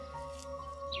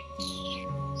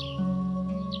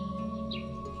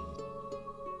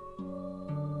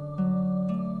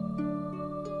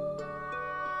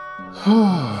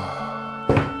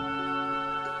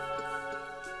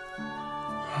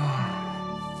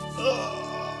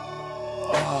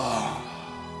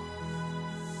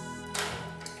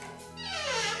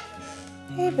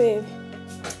 Hey, babe.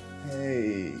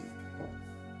 Hey.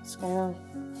 What's going on?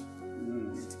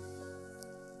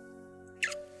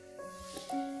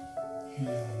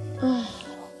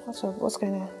 What's up? What's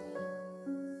going on?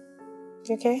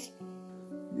 You okay?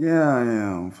 Yeah,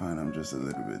 I'm fine. I'm just a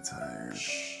little bit tired.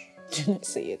 Do not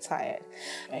say you're tired.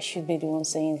 I should be the one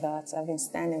saying that. I've been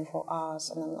standing for hours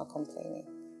and I'm not complaining.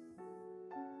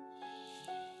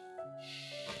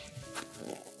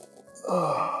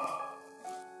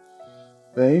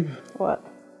 Babe? What?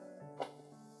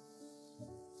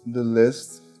 The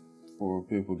list for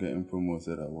people getting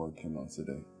promoted at work came out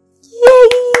today. Yay!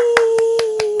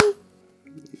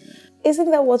 Isn't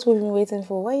that what we've been waiting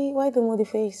for? Why the moody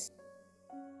face?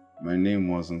 My name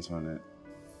wasn't on it.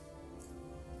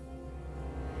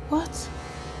 What?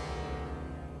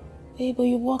 Babe, but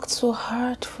you worked so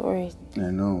hard for it.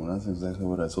 I know, that's exactly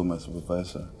what I told my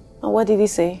supervisor. And what did he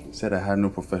say? He said I had no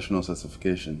professional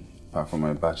certification, apart from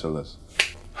my bachelor's.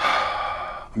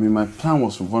 I mean, my plan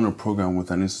was to run a program with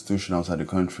an institution outside the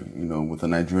country, you know, with a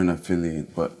Nigerian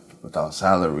affiliate, but without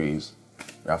salaries.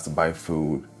 We have to buy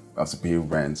food, we have to pay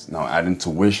rent. Now adding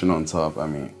tuition on top, I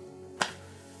mean.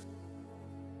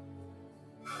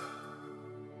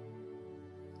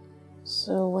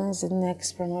 So when's the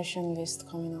next promotion list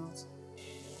coming out?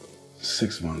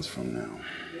 6 months from now.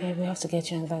 Yeah, we have to get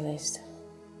you on that list.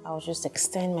 I'll just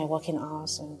extend my working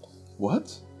hours and...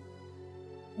 What?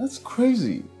 That's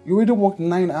crazy. You already worked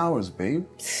 9 hours, babe.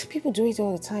 People do it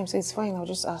all the time, so it's fine. I'll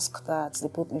just ask that they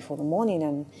put me for the morning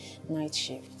and night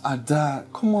shift. Ada,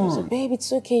 come on. So, babe,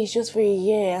 it's okay. It's just for a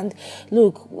year. And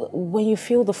look, when you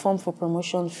fill the form for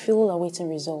promotion, fill awaiting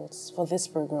results for this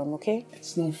program, okay?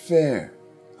 It's not fair.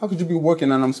 How could you be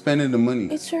working and I'm spending the money?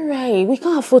 It's all right. We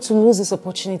can't afford to lose this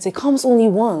opportunity. It comes only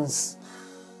once.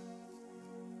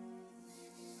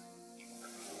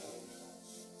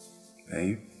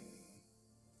 Babe,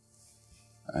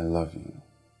 I love you.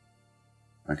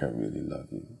 Like, I really love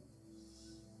you.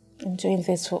 I'm doing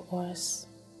this for us,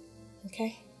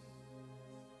 okay?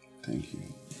 Thank you.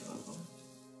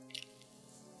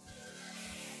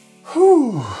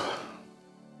 Whew.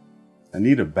 I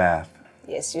need a bath.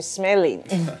 Yes, you're smelling.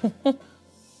 Do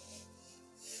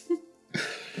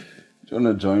you want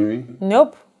to join me?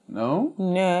 Nope. No?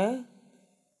 No.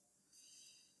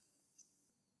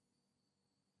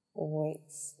 Wait,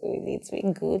 will it be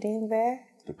good in there?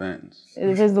 Depends. It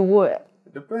depends on what?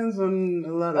 It depends on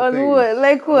a lot of On things. what?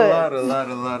 Like what? A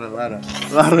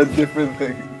lot of different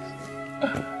things.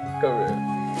 Come here.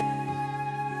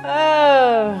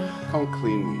 Oh. Come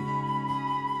clean me.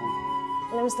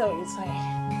 Let me start with your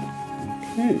tie.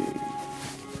 Okay.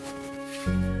 I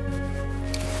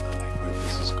like where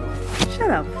this is going.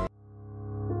 Shut up.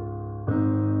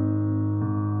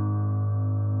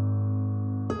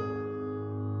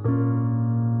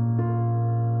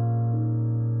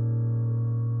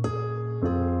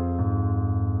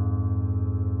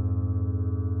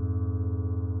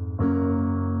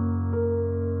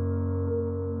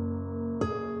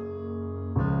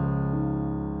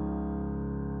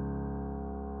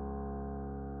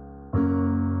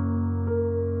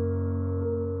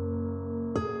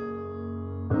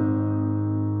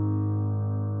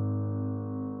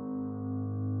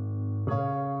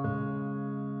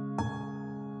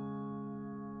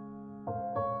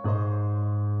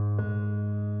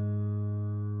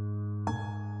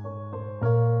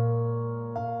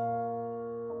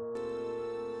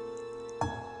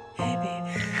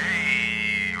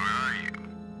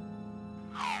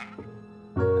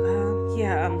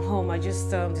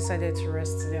 Decided to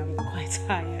rest today. I'm quite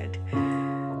tired.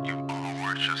 You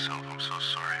overworked yourself. I'm so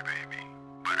sorry, baby.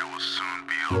 But it will soon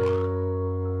be over.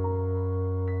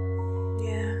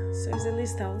 Yeah, so is the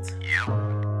list out? Yep.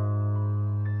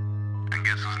 And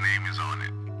guess whose name is on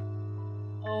it?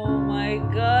 Oh my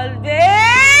god,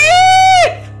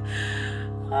 babe!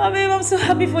 Oh, babe, I'm so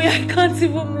happy for you. I can't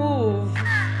even move.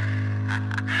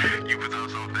 You put out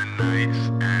something nice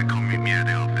and come meet me at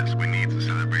the office. We need to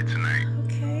celebrate tonight.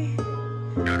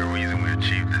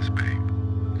 achieve this, babe.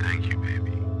 Thank you,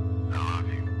 baby. I love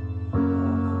you.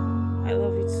 I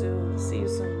love you too. See you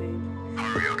soon, babe.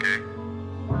 Hurry, okay?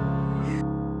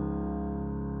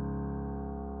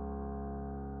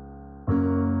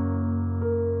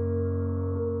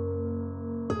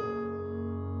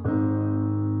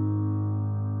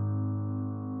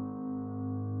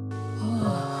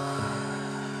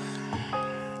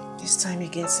 This time you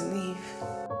get to leave.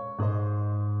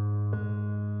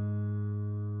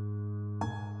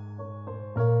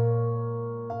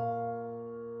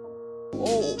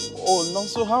 Oh,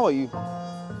 Nonso, how are you?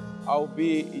 I'll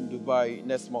be in Dubai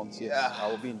next month. Yes, I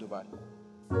will be in Dubai.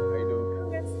 How you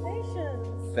doing?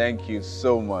 Congratulations. Thank you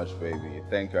so much, baby.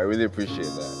 Thank you. I really appreciate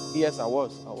that. Yes, I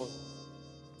was.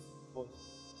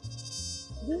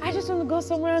 I just want to go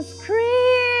somewhere and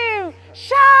scream,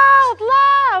 shout,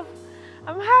 laugh.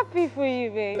 I'm happy for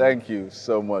you, babe. Thank you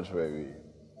so much, baby.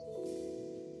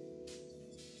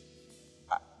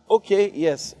 Okay,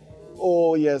 yes.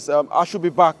 Oh, yes. I should be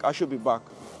back.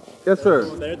 Yes, sir.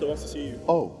 The director wants to see you.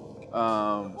 Oh,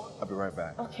 I'll be right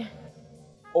back. Okay.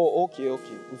 Oh, okay.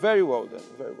 Very well then.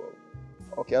 Very well.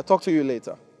 Okay, I'll talk to you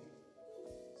later.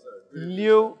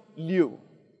 Leo.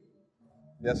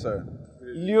 Yes, sir.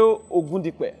 Leo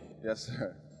Ogundikwe. Yes,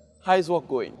 sir. How is work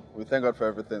going? We thank God for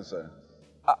everything, sir.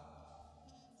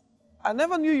 I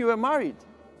never knew you were married.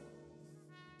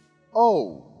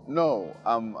 Oh, no.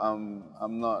 I'm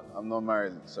not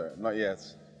married, sir. Not yet.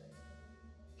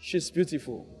 She's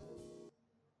beautiful.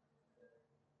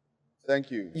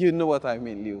 Thank you. You know what I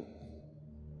mean, Leo.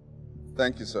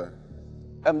 Thank you, sir.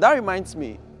 That reminds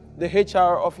me, the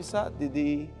HR officer, did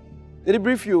he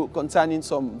brief you concerning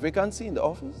some vacancy in the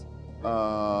office?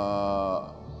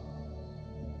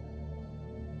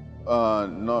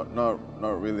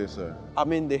 Not really, sir. I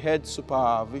mean, the head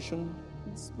supervision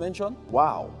is mentioned?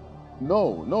 Wow.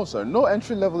 No, sir. No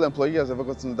entry-level employee has ever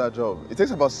gotten that job. It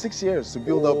takes about 6 years to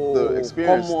build up the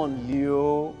experience. Come on,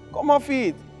 Leo. Come off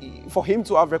it. For him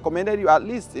to have recommended you, at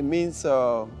least, it means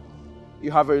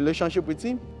you have a relationship with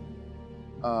him.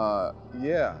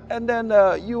 Yeah. And then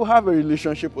you have a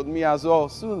relationship with me as well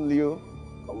soon, Leo.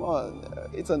 Come on.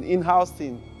 It's an in-house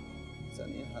thing.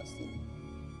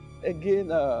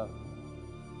 Again,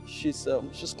 she's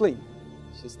clean.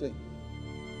 She's clean.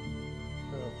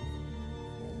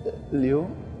 Leo,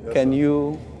 yes, can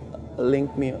you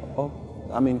link me up?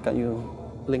 I mean, can you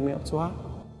link me up to her?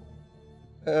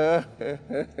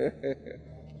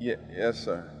 Yes,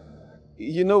 sir.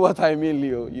 You know what I mean,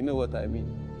 Leo. You know what I mean.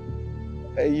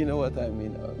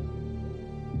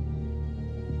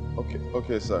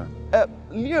 Okay, sir.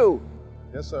 Leo.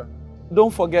 Yes, sir.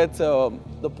 Don't forget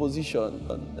the position.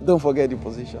 Don't forget the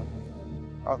position.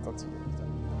 I'll talk to you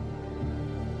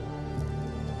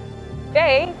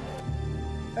later. Babe.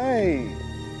 Hey,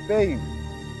 babe.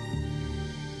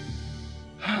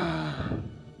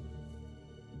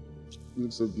 You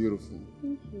look so beautiful.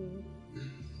 Thank you.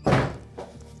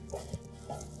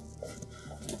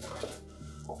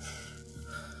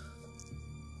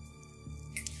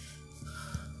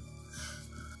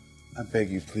 I beg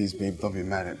you, please, babe, don't be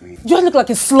mad at me. You just look like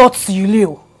a slut to you,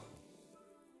 Leo.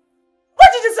 Why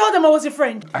did you tell them I was your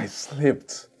friend? I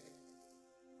slipped.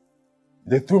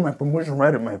 They threw my promotion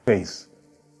right in my face.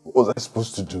 What was I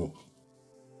supposed to do?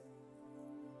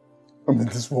 I mean,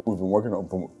 this is what we've been working on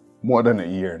for more than a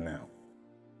year now.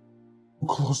 I'm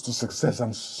close to success.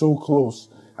 I'm so close.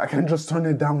 I can't just turn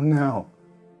it down now.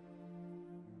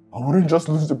 I wouldn't just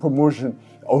lose the promotion.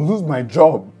 I'll lose my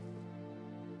job.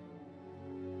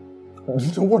 Do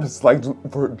you know what it's like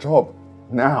for a job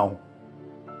now?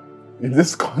 In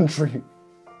this country?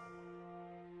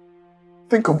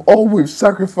 Think of all we've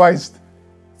sacrificed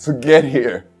to get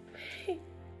here.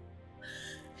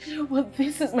 You know what?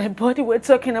 This is my body we're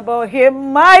talking about here.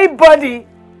 My body.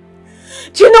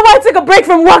 Do you know why I took a break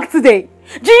from work today?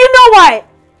 Do you know why?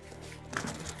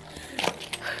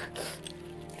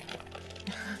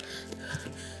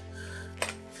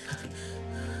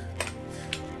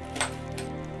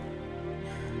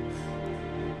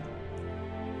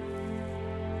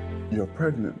 You're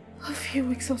pregnant. A few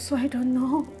weeks or so, I don't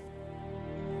know.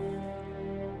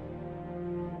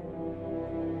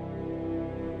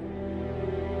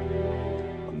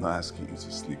 I'm not asking you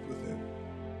to sleep with him.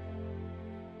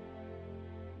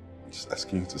 I'm just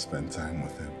asking you to spend time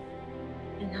with him.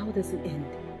 And how does it end?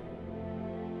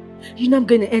 You know I'm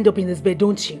going to end up in this bed,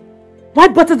 don't you? Why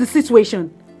butter the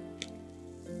situation?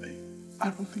 I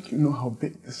don't think you know how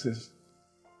big this is.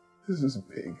 This is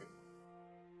big.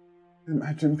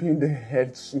 Imagine being the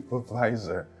head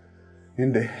supervisor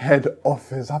in the head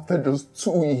office after just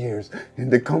 2 years in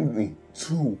the company.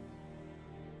 2.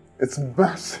 It's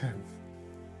massive.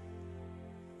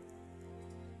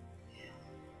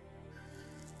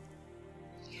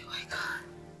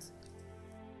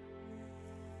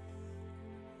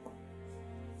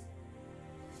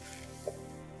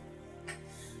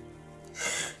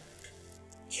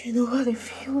 you know what it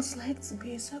feels like to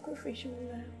be a sacrificial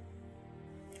lamb?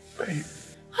 Baby.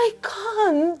 I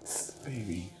can't.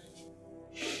 Baby.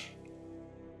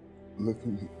 Look at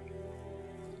me.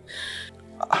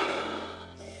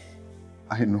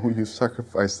 I know you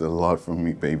sacrificed a lot for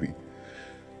me, baby.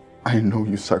 I know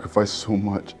you sacrificed so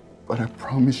much, but I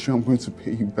promise you I'm going to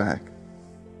pay you back.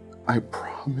 I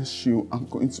promise you I'm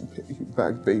going to pay you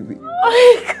back, baby.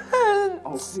 I can't.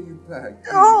 I'll pay you back.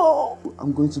 Baby. No.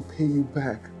 I'm going to pay you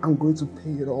back. I'm going to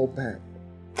pay it all back.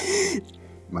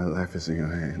 My life is in your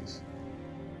hands.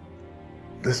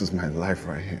 This is my life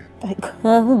right here. I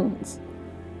can't.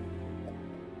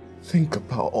 Think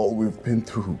about all we've been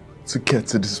through to get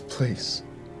to this place.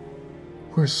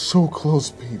 We're so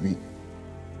close, baby.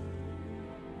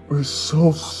 We're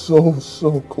so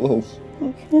close.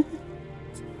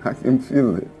 I can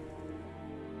feel it.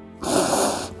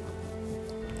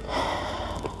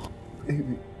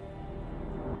 Baby.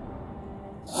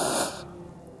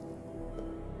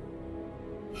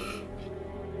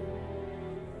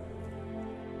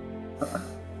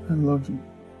 I love you.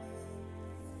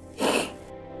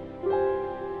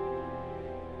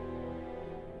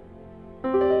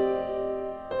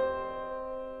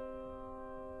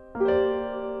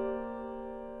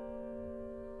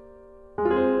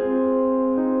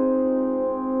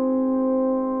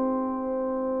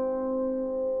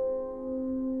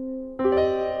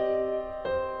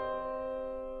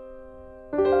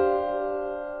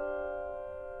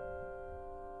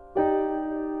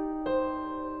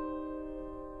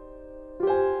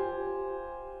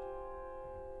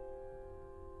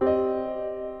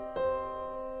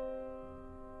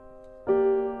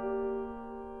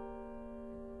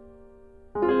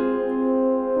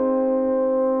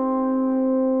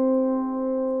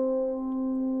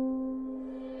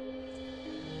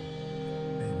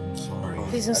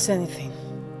 Please don't say anything.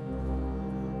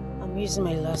 I'm using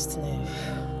my last nerve.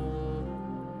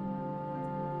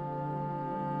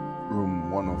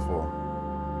 Room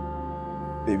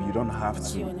 104. Baby, you don't have to.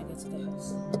 See you when I get to the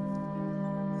house.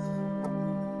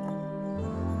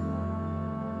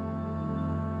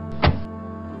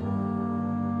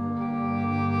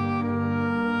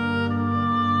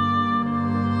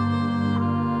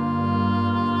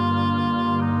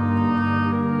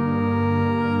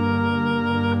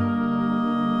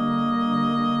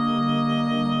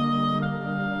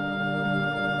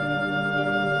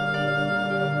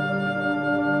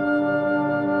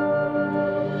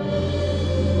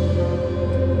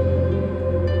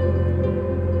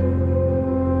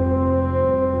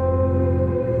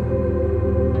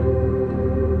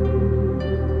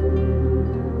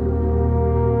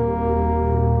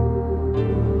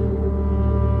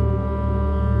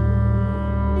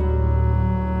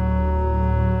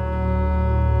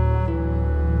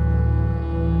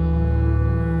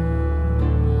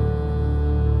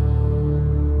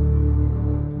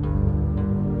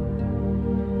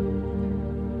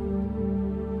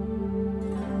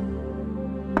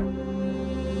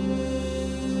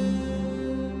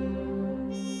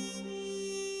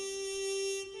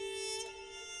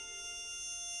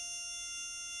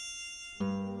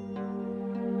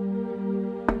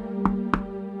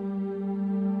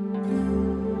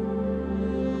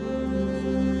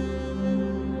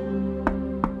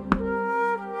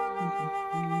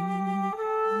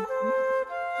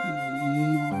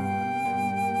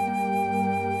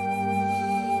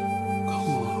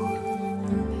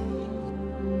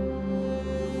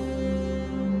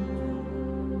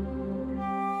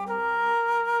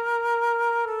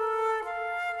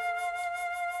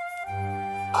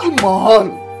 Come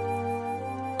on!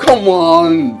 Come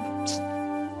on!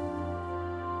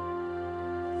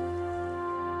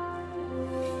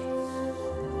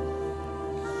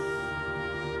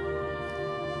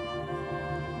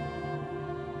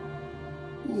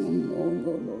 No,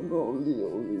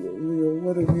 Leo,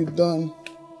 what have you done?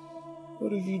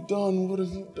 What have you done? What have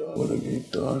you done? What have you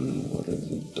done? What have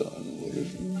you done? What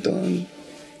have you done?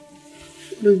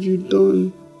 What have you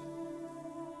done?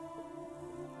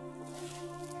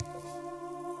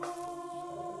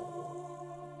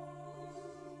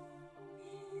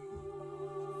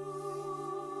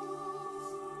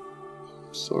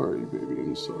 I'm sorry, baby.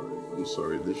 I'm sorry. I'm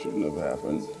sorry. This shouldn't have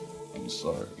happened. I'm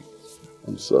sorry.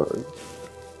 I'm sorry.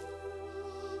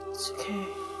 It's okay.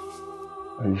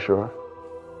 Are you sure?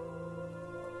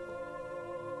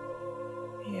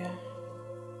 Yeah.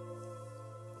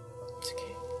 It's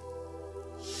okay.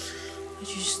 I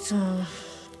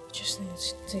just need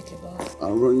to take a bath.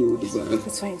 I'll run you with the bath.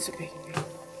 It's fine, it's okay. I'll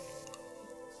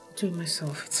do it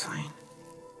myself, it's fine.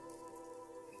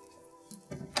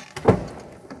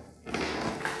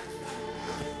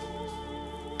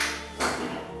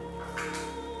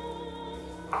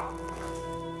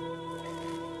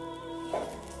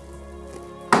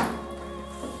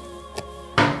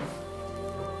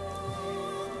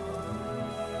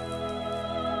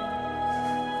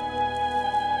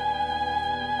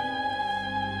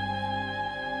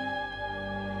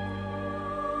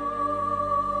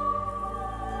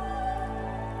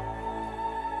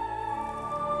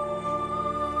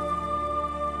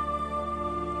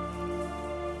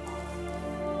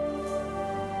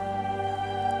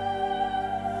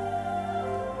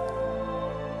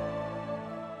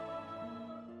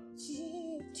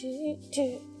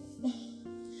 Hey,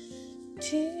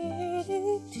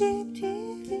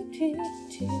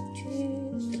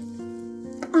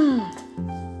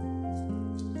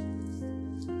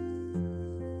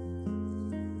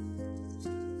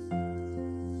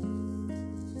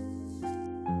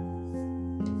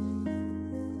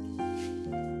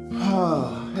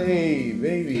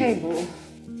 baby. Hey, boo.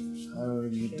 How are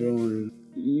you doing?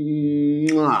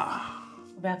 Mwah.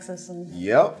 Back so soon.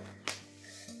 Yep.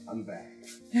 I'm back.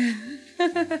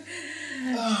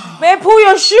 Man, pull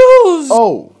your shoes!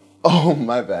 Oh,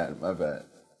 my bad.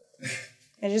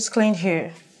 I just cleaned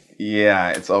here. Yeah,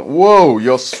 it's up. Whoa,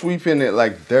 you're sweeping it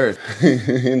like dirt.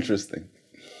 Interesting.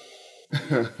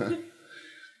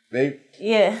 Babe?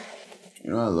 Yeah.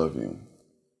 You know I love you.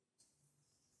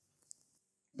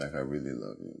 Like, I really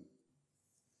love you.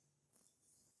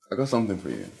 I got something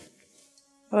for you.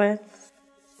 What?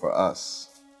 For us.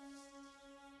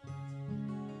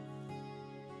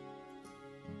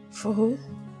 For who?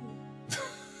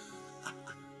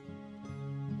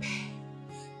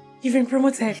 You've been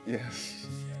promoted. Yes.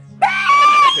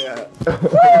 Yeah. For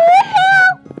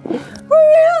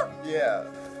real? Yeah.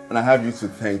 And I have you to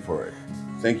thank for it.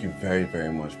 Thank you very,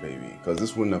 very much, baby. Because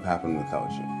this wouldn't have happened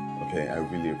without you. Okay? I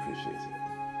really appreciate it.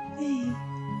 Hey.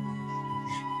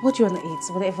 What do you want to eat?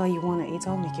 Whatever you want to eat,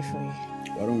 I'll make it for you.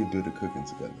 Why don't we do the cooking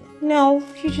together? No,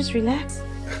 you just relax.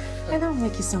 And I'll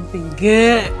make you something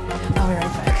good. I'll be right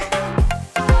back.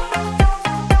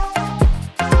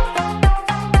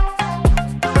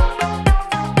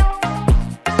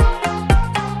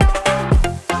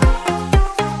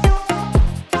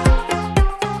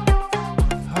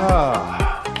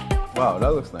 Wow,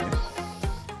 that looks nice.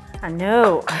 I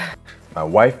know. My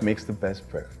wife makes the best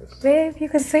breakfast. Babe, you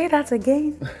can say that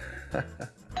again.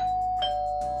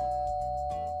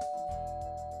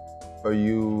 Are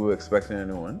you expecting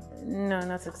anyone? No,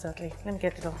 not exactly. Let me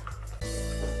get it all.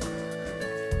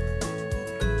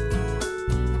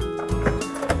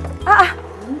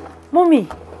 Mommy.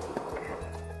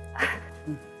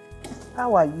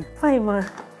 How are you? Fine, ma.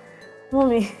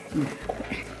 Mommy.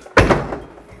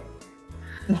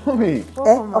 Mommy.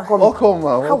 Welcome,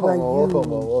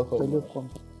 welcome.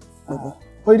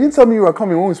 But you didn't tell me you were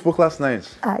coming when we spoke last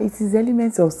night. It is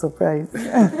elements of surprise.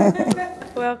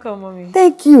 Welcome, Mommy.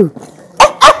 Thank you.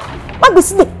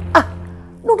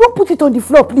 No, don't put it on the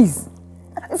floor, please.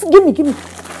 Give me.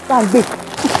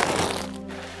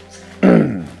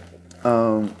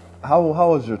 How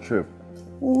was your trip?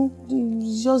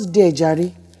 Just there,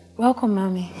 Jerry. Welcome,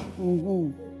 Mommy.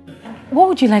 What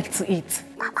would you like to eat?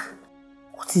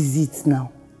 What is it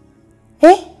now?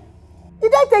 Eh?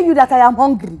 Did I tell you that I am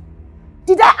hungry?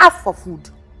 Did I ask for food?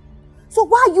 So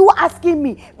why are you asking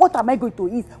me, what am I going to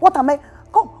eat? What am I...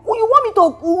 Come, you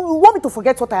want me to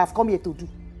forget what I have come here to do?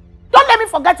 Don't let me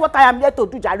forget what I am here to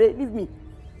do, Jare. Leave me.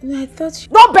 No, I thought you...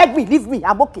 Don't beg me, leave me.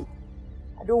 I'm okay.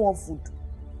 I don't want food.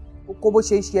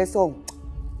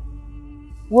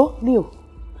 Whoa, Leo.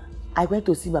 I went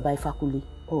to see Baba Ifakule.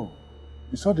 Oh,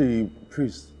 you saw the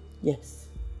priest? Yes.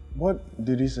 What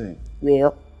did he say?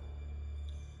 Well,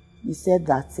 he said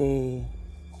that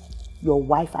your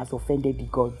wife has offended the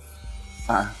gods.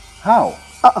 How?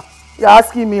 You're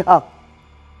asking me how?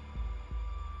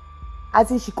 I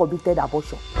think she committed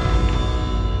abortion.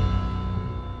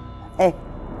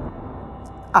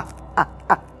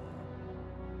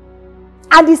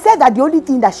 And he said that the only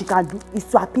thing that she can do is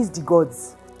to appease the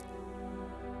gods.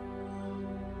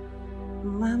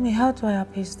 Mommy, how do I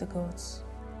appease the gods?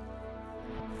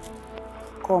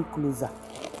 Come closer.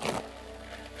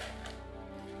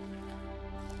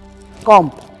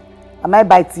 Come. Am I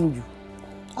biting you?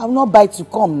 I will not bite you.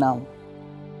 Come now.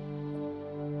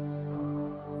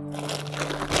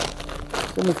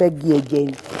 Let me take you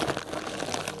again.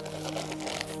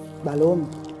 Balon.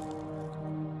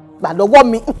 Balon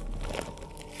me.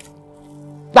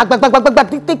 Back.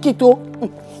 Take it oh.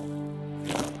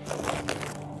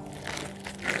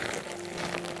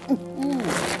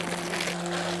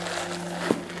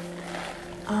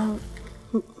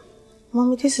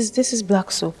 Mommy, this is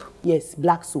black soap. Yes,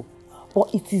 black soap.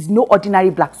 But it is no ordinary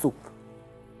black soap.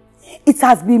 It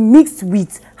has been mixed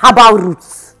with herbal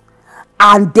roots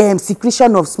and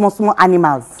secretion of small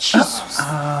animals. Jesus.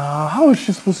 How is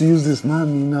she supposed to use this,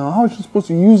 mommy, now? How is she supposed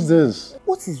to use this?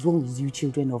 What is wrong with you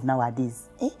children of nowadays?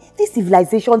 This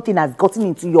civilization thing has gotten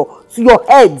into your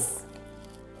heads.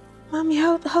 Mommy,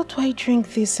 how do I drink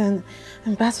this and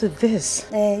bath with this?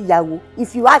 Yawo,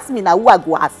 if you ask me now, who I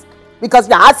go ask? Because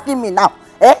you're asking me now.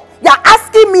 You're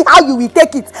asking me how you will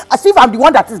take it, as if I'm the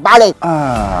one that is ballet.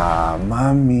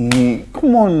 Mommy,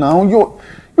 come on now. You're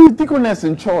a deaconess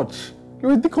in church.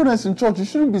 You're a deaconess in church. You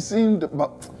shouldn't be saying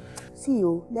that. See,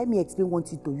 oh, let me explain one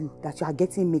thing to you that you are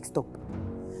getting mixed up.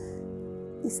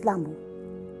 Islam,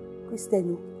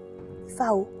 Christian, Ifá,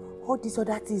 all these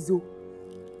other things, you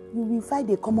will find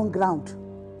a common ground.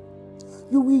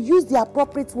 You will use the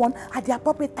appropriate one at the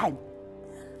appropriate time.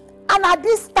 And at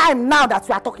this time now that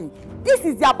we are talking, this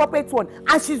is the appropriate one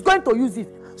and she's going to use it.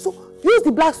 So use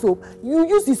the black soap, you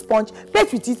use the sponge,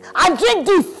 paste with it and drink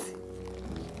this.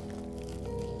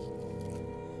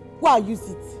 Go and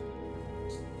use it.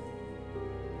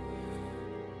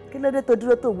 Kí ló dé tó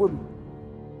dúró tó wò mí?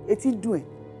 Etí dùn ẹ́.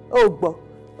 Oh, go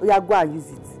and use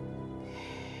it.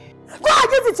 Go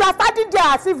and use it. You are standing there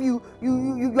as if you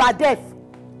are deaf.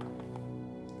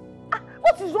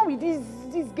 What is wrong with this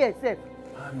girl, sir?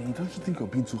 I mean, don't you think you're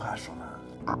being too harsh on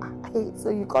her? Hey, so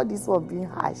you call this one being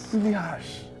harsh? Really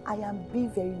harsh. I am being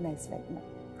very nice right now.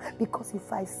 Because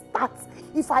if I start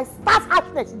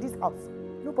harshness in this house,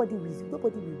 nobody will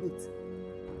wait.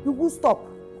 You will stop.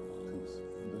 Please.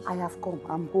 I have come.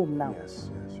 I'm home now. Yes,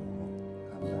 you're home.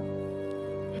 Calm down.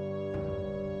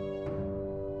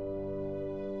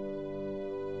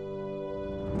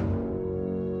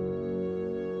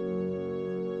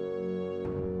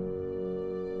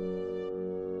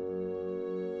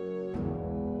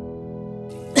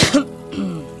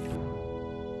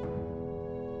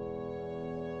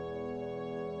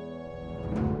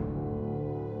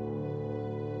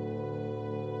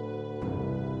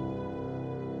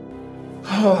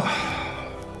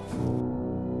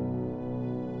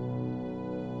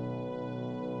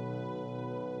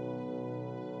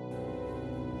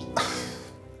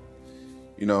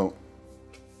 You know,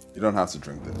 you don't have to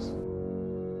drink this.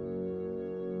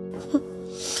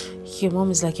 Your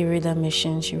mom is like a radar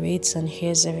machine. She reads and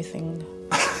hears everything.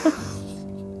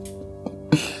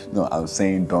 No, I was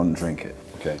saying don't drink it,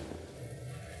 okay?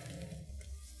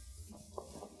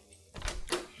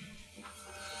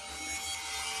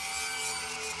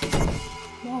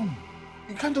 Mom,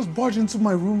 you can't just barge into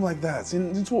my room like that,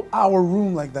 into our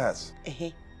room like that.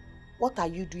 What are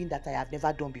you doing that I have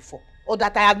never done before? Or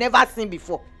that I have never seen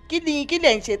before? Kí lẹ̀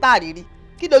ń ṣe tá rírí?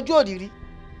 Kí lójú ò rírí?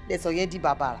 Lẹ sọ yẹn di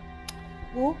bàbàrà.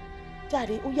 Wo,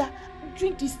 jàre, ó yá,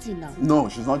 drink this tea now. No,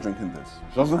 she's not drinking this.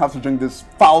 She doesn't have to drink this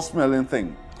foul-smelling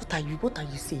thing. What are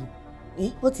you saying?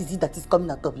 What is it that is coming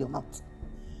out of your mouth?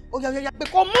 Oh yeah, pé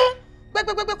kó mú. Pé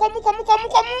kó mú.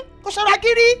 Kó ṣọ́ra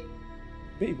gírí.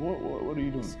 Babe, what are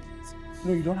you doing?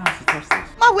 No, you don't have to touch this.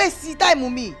 Má waste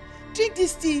time me. Drink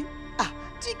this tea.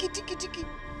 Tiki.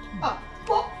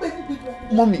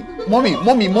 Mommy,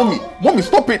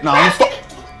 stop it now. Stop.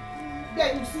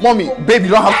 Mommy, babe, you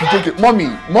don't have to drink it. Mommy.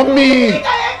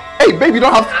 Hey, babe, you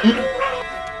don't have to.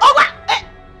 Oh, what?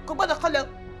 Kò gbọ́dọ̀ kọ́lẹ̀.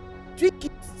 Drink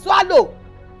it. Swallow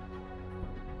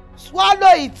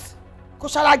it. Kó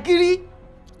ṣọ́ra gírí.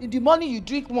 In the morning, you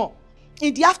drink more.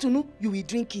 In the afternoon, you will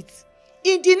drink it.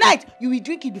 In the night, you will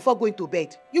drink it before going to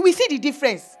bed. You will see the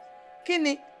difference. Kí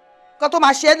ni? Kó tó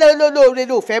máa ṣe lóore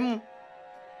ló fẹ́ mu.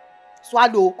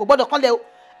 Swallow. Kò gbọ́dọ̀ kọ́lẹ̀ o.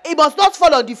 It must not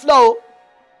fall on the floor.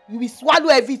 You will swallow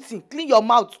everything. Clean your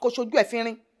mouth. Kó ṣojú ẹ̀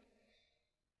fínrín.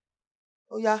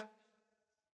 Oh yeah.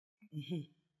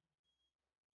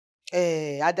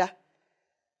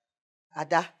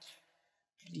 Ada.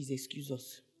 Please excuse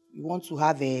us. We want to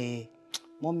have a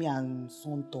mommy and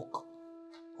son talk.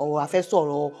 Or a first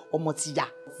or omotiya.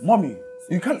 Mommy,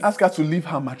 you can't ask her to leave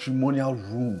her matrimonial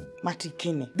room.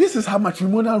 Matrikini. This is her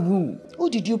matrimonial room. Who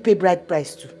did you pay bride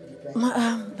price to?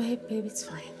 Babe, it's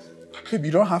fine. Babe,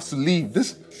 you don't have to leave.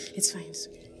 It's fine.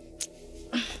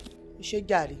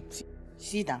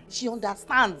 Sit down. She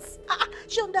understands.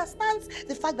 She understands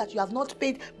the fact that you have not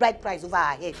paid bride price over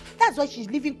her head. That's why she's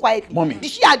living quietly. Mommy.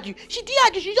 Did she argue? She didn't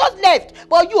argue. She just left.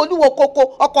 But you only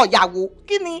koko oko yawo.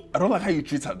 Kini? I don't like how you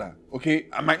treat her that, okay?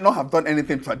 I might not have done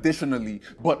anything traditionally,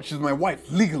 but she's my wife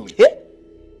legally.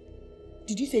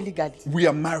 Did you say legally? We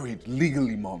are married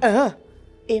legally, Mom.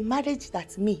 A marriage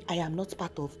that I am not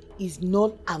part of is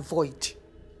null and void.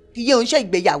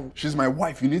 She's my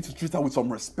wife. You need to treat her with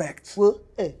some respect. Well,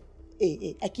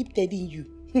 I keep telling you.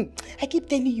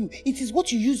 It is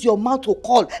what you use your mouth to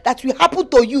call that will happen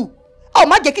to you. Oh,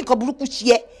 ma jẹ́ kí nǹkan burúkú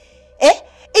ṣe ẹ́.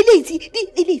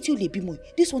 Eléyìí tí ó lè bímọ.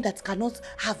 This one that cannot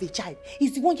have a child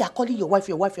is the one you are calling your wife.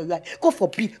 God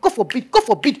forbid.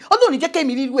 Ọlọ́run jẹ́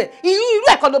kémi rí irú ẹ̀. Irú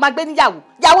ẹ̀ kan ló máa gbé níyàwó.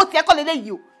 Ìyàwó tiẹ̀ kọ́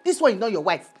lélẹ́yìí o. This one is not your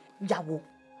wife. Ìyàwó.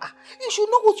 You should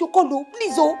know what you call o.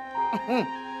 Please o.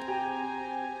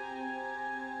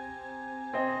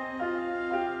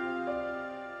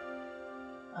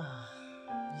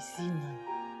 You see now,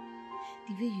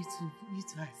 the way you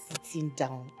two are sitting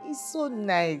down is so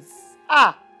nice.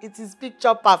 It is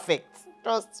picture perfect.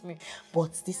 Trust me.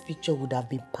 But this picture would have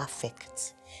been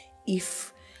perfect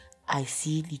if I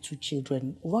see little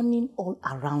children running all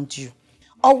around you.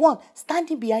 Or one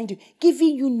standing behind you,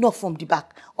 giving you knock from the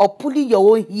back, or pulling your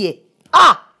own hair.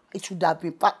 It should have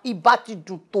been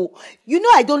You know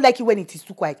I don't like it when it is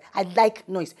too quiet. I like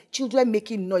noise. Children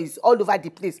making noise all over the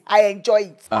place. I enjoy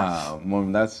it.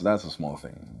 Mom, that's a small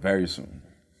thing. Very soon.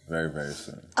 Very, very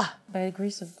soon. By the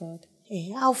grace of God.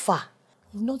 Hey, how far?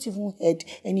 You've not even heard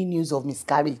any news of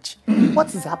miscarriage.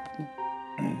 What is happening?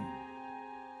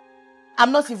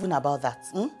 I'm not even about that.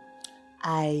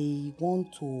 I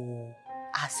want to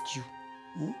ask you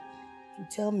to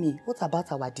tell me, what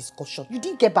about our discussion? You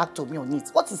didn't get back to me on it.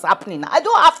 What is happening? I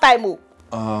don't have time.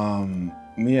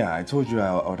 Mia, I told you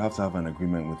I would have to have an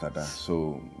agreement with Ada,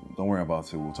 so don't worry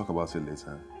about it. We'll talk about it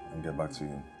later and get back to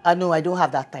you. No, I don't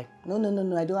have that time. No,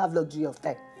 I don't have luxury of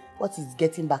time. What is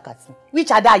getting back at me?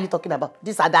 Which Ada are you talking about?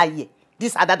 This Ada here.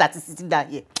 This Ada that is sitting down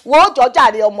here. What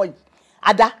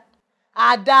Ada?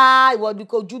 Ada,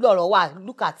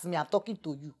 look at me, I'm talking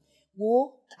to you.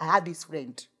 Whoa, I have this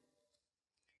friend.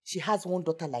 She has one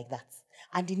daughter like that.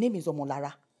 And the name is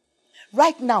Omolara.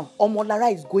 Right now,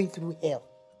 Omolara is going through hell.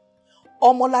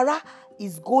 Omolara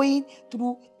is going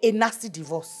through a nasty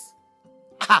divorce.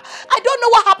 I don't know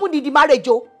what happened in the marriage,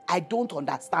 Joe. I don't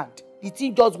understand. The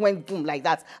thing just went boom like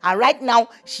that. And right now,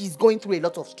 she's going through a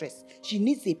lot of stress. She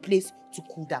needs a place to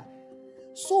cool down.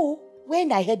 So,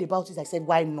 when I heard about it, I said,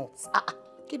 why not?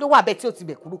 You know what?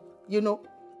 You know?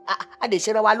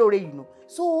 You know.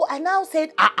 So I now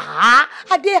said,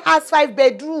 Ade has 5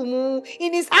 bedrooms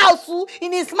in his house,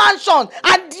 in his mansion,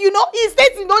 and you know, he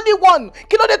stays in only one.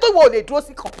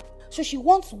 So she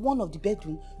wants one of the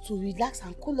bedrooms to relax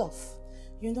and cool off,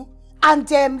 you know. And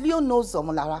Leo knows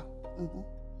Omolara.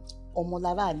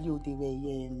 Omolara and Leo, they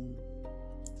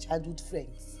were childhood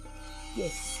friends.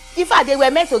 Yes. In fact, they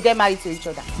were meant to get married to each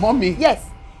other. Mommy. Yes.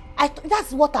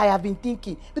 That's what I have been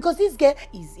thinking. Because this girl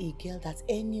is a girl that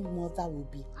any mother will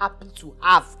be happy to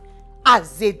have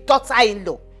as a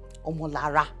daughter-in-law.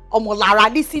 Omolara.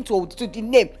 Omolara, listen to the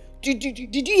name. Did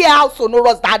you hear how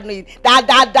sonorous that name,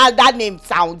 that name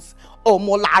sounds?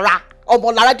 Omolara.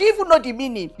 Omolara, do you even know the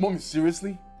meaning? Mommy,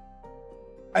 seriously?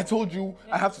 I told you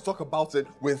I have to talk about it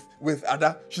with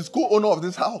Ada. She's co-owner of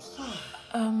this house.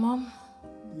 Mom,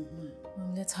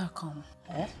 let her come.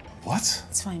 What?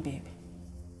 It's fine, babe.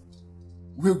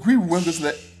 We agree when this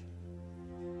let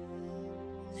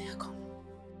her come.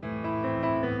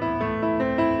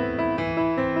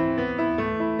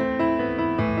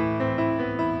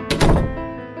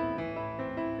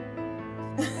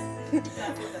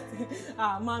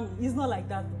 Mommy, it's not like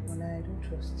that. Well, I don't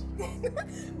trust you.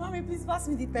 Mommy, please pass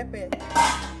me the pepper.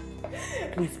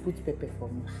 Please put pepper for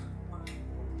me.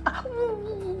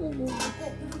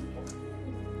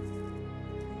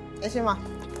 Eshema.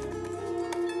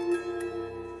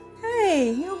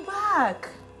 Hey, you're back.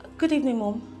 Good evening,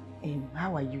 Mom.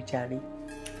 How are you, Jari?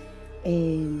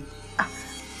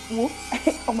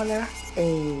 Omolara.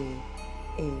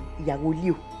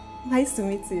 Yagolio. Nice to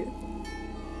meet you.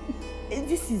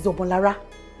 This is Omolara,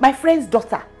 my friend's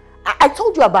daughter. I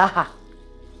told you about her.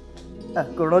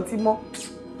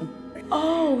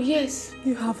 Oh, yes.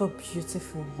 You have a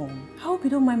beautiful home. I hope you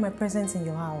don't mind my presence in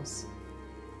your house.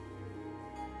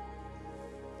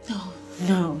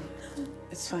 No.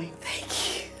 It's fine. Thank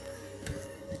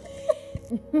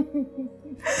you.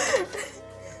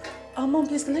 Mom,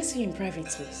 please, can I see you in private,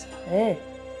 please? Hey.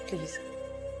 Please.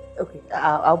 Okay,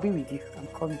 I'll be with you. I'm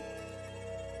coming.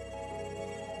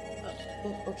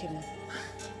 Okay, Mom.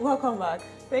 Welcome back.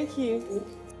 Thank you.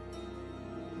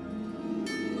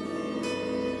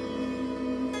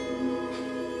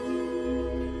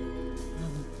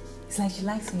 It's like she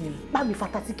likes me. Mommy,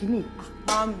 fantastic me.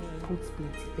 Mommy. Put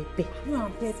plenty pepper. No,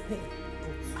 I'm pepper.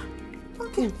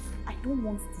 Okay. I don't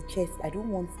want the chest. I don't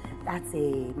want that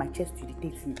my chest to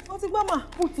irritate me. What's it, Mama?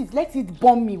 Put it. Let it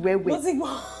burn me well. What's it,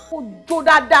 Mama? Oh, do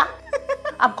dada.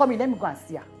 I'm coming. Let me go and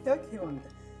see her. Okay, Mom.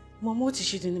 Mom, what is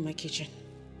she doing in my kitchen?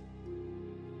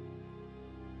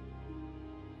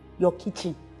 Your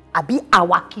kitchen. Abi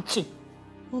our kitchen.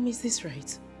 Mom, is this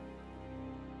right?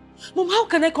 Mom, how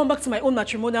can I come back to my own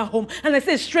matrimonial home and I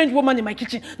see a strange woman in my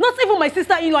kitchen? Not even my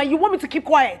sister-in-law, and you want me to keep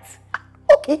quiet?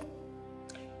 Okay.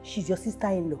 She's your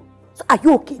sister-in-law. So are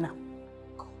you okay now?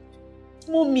 God.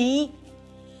 Mommy?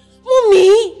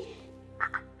 Mommy?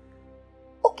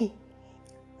 Okay.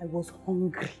 I was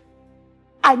hungry.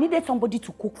 I needed somebody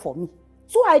to cook for me.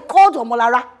 So I called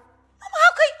Omolara. Mama,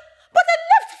 how can you? But I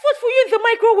left food for you in the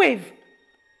microwave.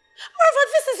 Marva,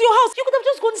 this is your house. You could have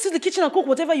just gone into the kitchen and cooked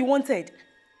whatever you wanted.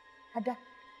 Ada,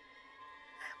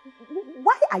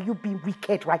 why are you being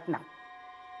wicked right now?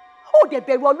 Oh, they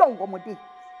very long, Omode.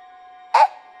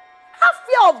 Have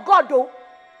fear of God, though.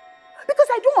 Because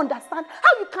I don't understand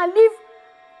how you can leave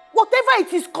whatever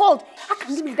it is called. How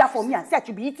can you leave that for me and say I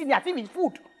should be eating it as if it's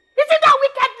food? Isn't that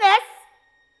wickedness?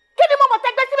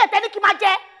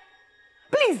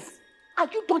 Please, are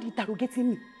you done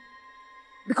interrogating me?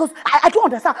 Because I don't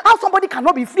understand how somebody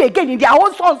cannot be free again in their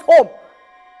own son's home.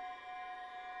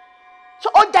 So,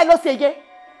 all jealous again.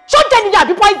 So, then you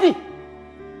be poison.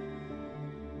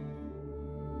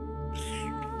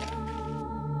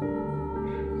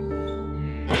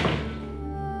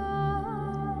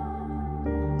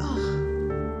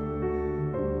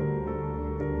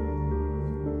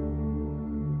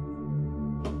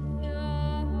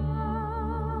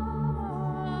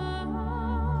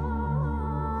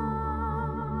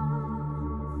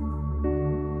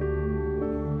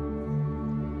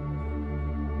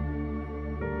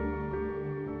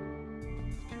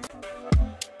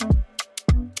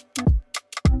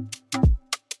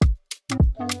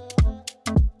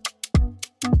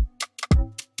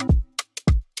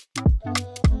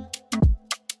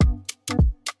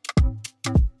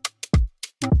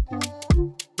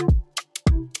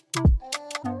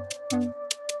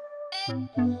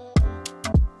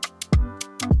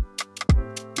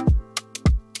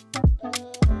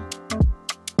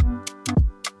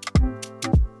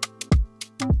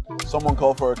 Someone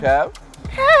call for a cab?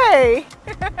 Hey!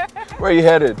 Where are you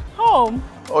headed? Home.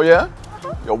 Oh yeah?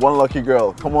 You're one lucky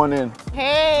girl. Come on in.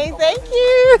 Hey, thank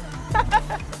you!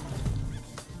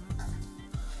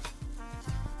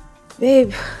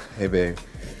 Babe. Hey babe.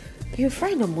 You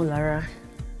find Omulara?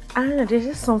 I don't know, there's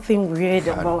just something weird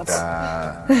about...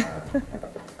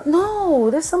 No,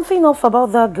 there's something off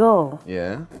about that girl.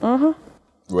 Yeah? Mm-hmm.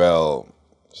 Well,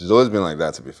 she's always been like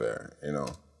that, to be fair. You know,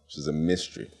 she's a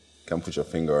mystery. Can't put your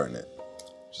finger on it.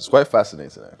 She's quite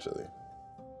fascinating, actually.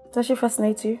 Does she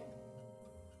fascinate you?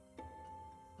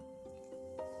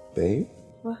 Babe?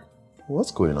 What?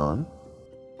 What's going on?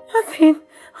 Nothing.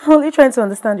 I'm only trying to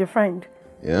understand your friend.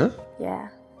 Yeah? Yeah.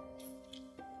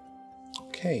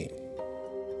 Okay.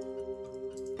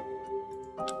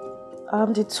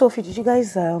 The two of you, did you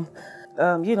guys, you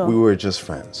know... We were just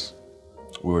friends.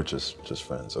 We were just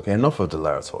friends. Okay, enough of the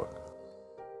Lara talk.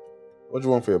 What do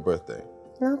you want for your birthday?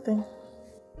 Nothing.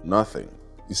 Nothing.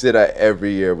 You say that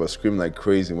every year, but scream like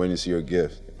crazy when you see your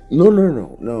gift. No.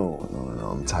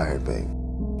 I'm tired, babe.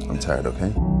 I'm tired, okay?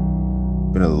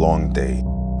 Been a long day,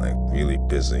 like really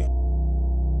busy.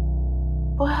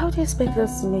 Well, how do you expect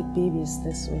us to make babies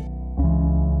this way?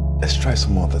 Let's try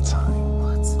some other time.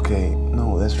 What? Okay,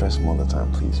 no, let's try some other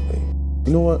time, please, babe.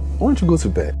 You know what? Why don't you go to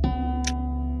bed?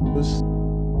 Just,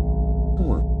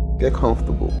 come on, get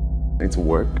comfortable. I need to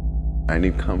work. I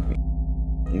need company.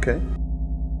 Okay?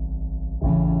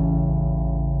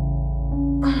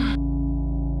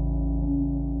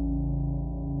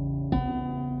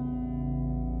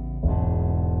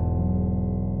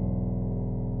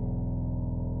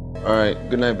 All right,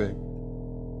 good night, babe.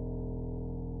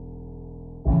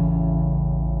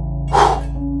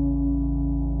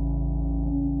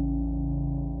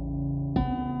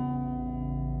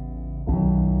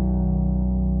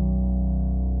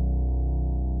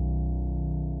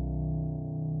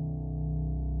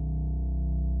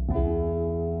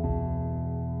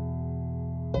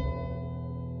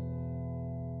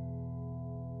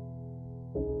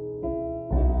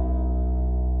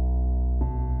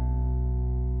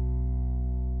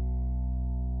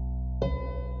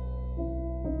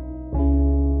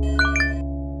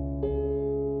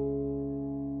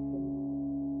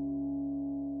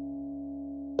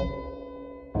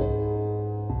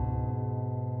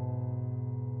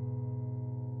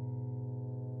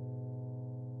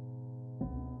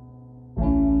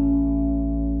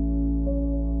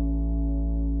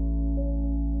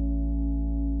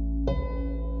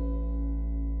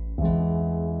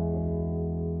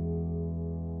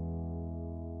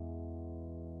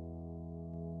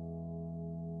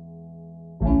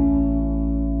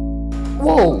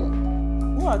 Whoa!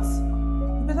 What?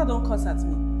 You better don't cuss at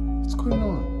me. What's going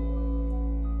on?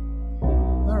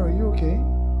 Lara, are you okay?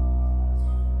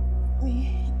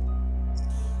 Me?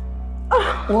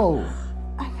 Whoa!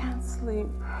 I can't sleep.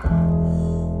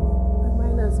 My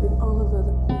mind has been all over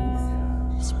the place.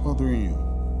 What's bothering you?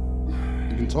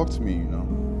 You can talk to me, you know.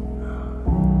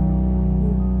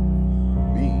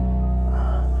 Me?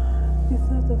 The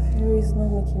thought of you is not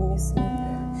making me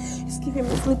sleep. It's giving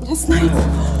me sleepless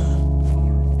nights.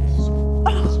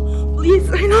 Please,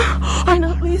 I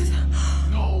know, please.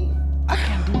 No, I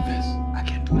can't do this. I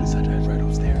can't do this. I drive right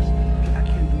upstairs. I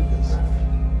can't do this.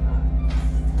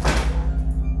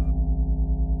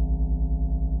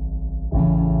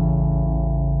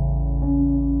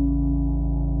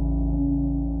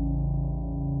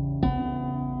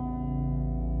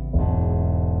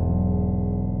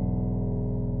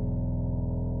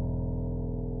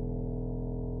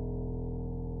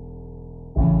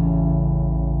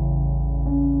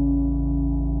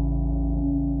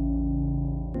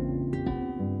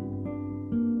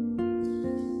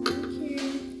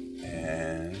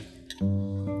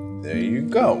 There you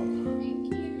go.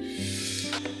 Thank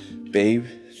you. Babe,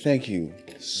 thank you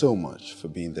so much for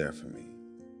being there for me.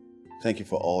 Thank you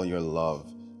for all your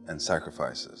love and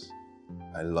sacrifices.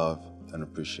 I love and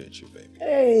appreciate you, baby.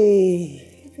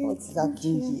 Hey, what's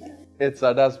happening here? It's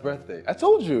Ada's birthday. I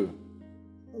told you.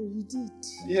 Oh, you did?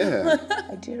 Yeah.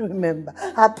 I didn't remember.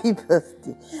 Happy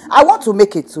birthday. I want to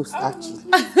make a toast, actually.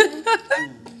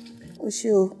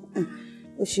 Oshio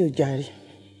Jari.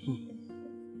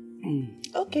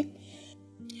 Okay.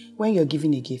 When you're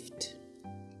giving a gift,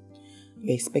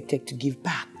 you're expected to give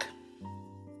back.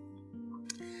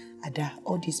 Ada,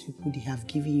 all these people, they have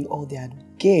given you all their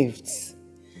gifts.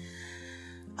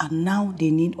 And now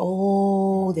they need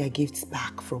all their gifts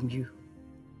back from you.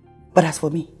 But as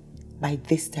for me, by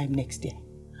this time next year,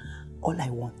 all I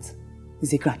want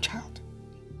is a grandchild.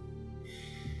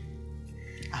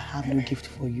 I have no gift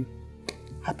for you.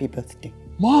 Happy birthday.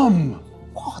 Mom!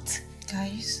 What?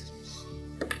 Guys,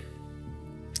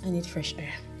 I need fresh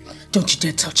air. Don't you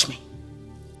dare touch me.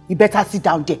 You better sit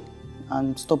down there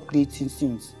and stop creating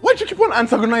scenes. Why do you keep on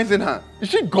antagonizing her? Is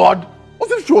she God?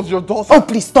 What if she was your daughter? Oh,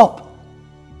 please stop.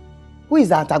 Who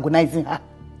is antagonizing her?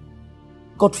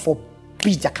 God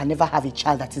forbid I can never have a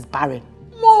child that is barren.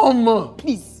 Mom!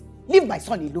 Please, leave my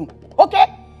son alone, okay?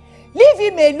 Leave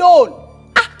him alone.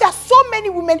 There are so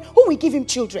many women who will give him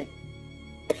children.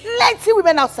 Plenty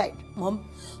women outside. Mom,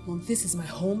 this is my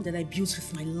home that I built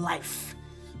with my life.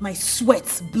 My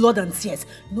sweat, blood and tears.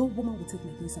 No woman will take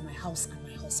my place at my house and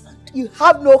my husband. You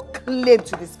have no claim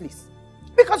to this place.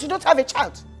 Because you don't have a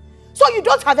child. So you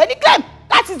don't have any claim.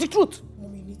 That is the truth.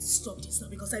 Mom, you need to stop this now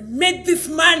because I made this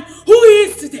man who he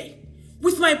is today.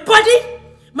 With my body,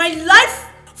 my life,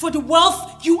 for the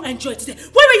wealth you enjoy today.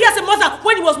 Where were you as a mother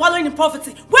when he was wallowing in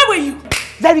poverty? Where were you?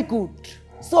 Very good.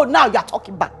 So now you're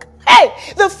talking back. Hey,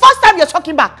 the first time you're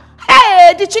talking back.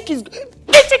 Hey, the chick is good.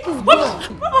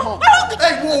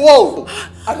 Hey, whoa!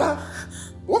 Ada,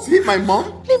 you want to hit my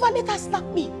mom? Leave her, let her slap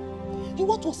me. You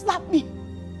want to slap me?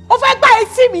 Over by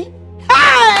see me?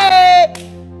 Hey!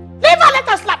 Leave her, let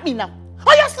her slap me now.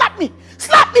 Oh, you slap me!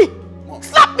 Slap me! Mom.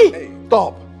 Slap me! Hey,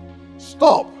 stop!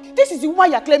 Stop! This is the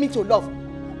woman you're claiming to love.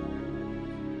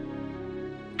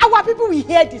 Our people will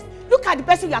hear this. Look at the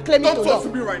person you are claiming to love. Don't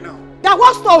talk to me right now. That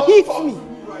wants to hit me.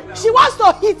 She wants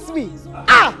to hit me.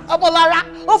 Abolara,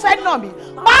 ó fẹ́ nà mí.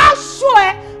 Má ṣó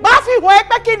ẹ, má fi hàn ẹ́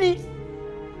pé kíni.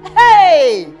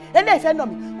 Hey, eléyìí fẹ́ nà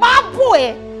mí. Má bò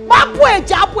ẹ́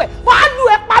jábò ẹ́, má lù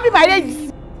ẹ́ pa mí báyìí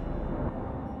yìí.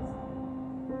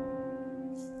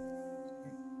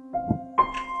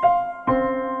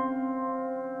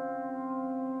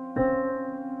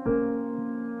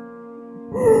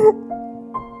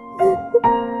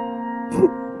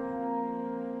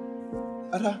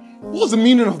 Ada, what's the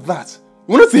meaning of that?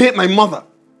 You wanted to hit my mother.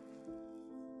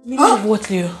 Meaning of what,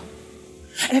 Leo?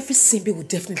 Every simple will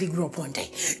definitely grow up one day.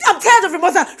 I'm tired of your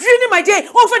mother ruining my day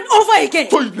over and over again.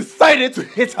 So you decided to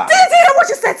hit her? Didn't you hear what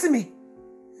she said to me?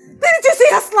 Didn't you see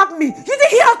her slap me? You didn't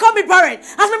hear her call me barren?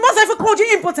 Has my mother ever called you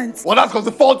impotent? Well, that's because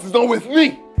the fault is not with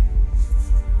me.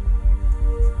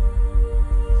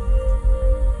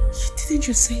 Didn't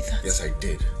you say that? Yes, I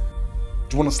did. Do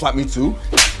you want to slap me too?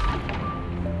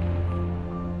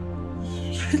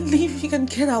 Leave, you can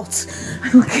get out. I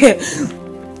don't care.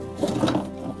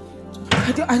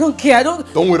 I don't care.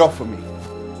 Don't wait up for me.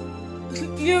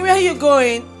 Leo, where are you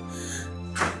going?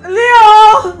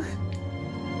 Leo!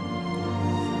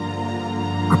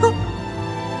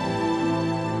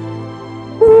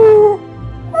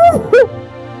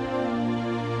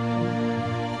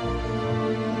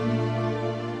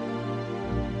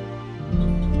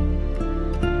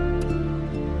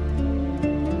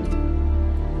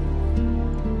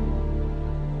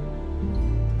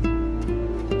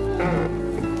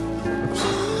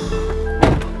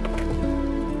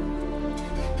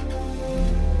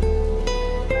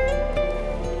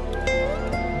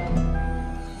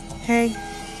 Hey.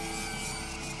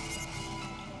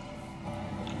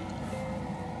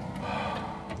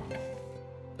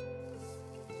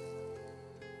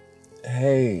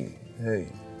 Hey.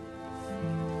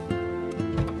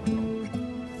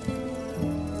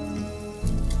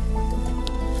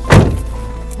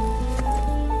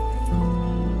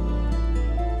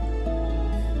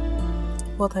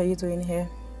 What are you doing here?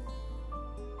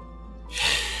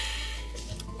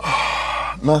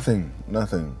 Nothing.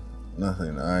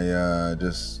 I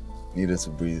just needed to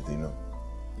breathe, you know.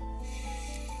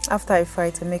 After I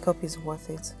fight, a makeup is worth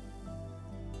it.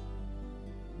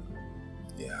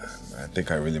 Yeah, I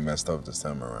think I really messed up this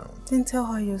time around. Then tell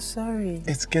her you're sorry.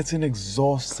 It's getting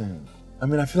exhausting. I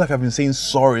mean, I feel like I've been saying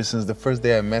sorry since the first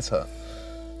day I met her.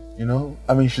 You know?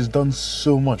 I mean, she's done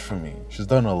so much for me. She's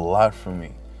done a lot for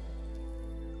me.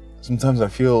 Sometimes I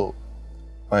feel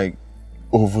like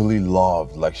overly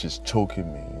loved, like she's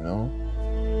choking me, you know?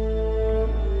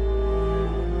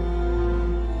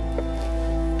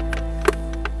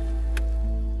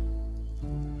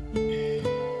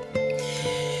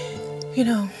 You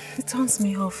know, it turns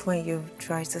me off when you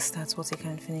try to start what you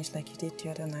can't finish like you did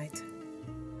the other night.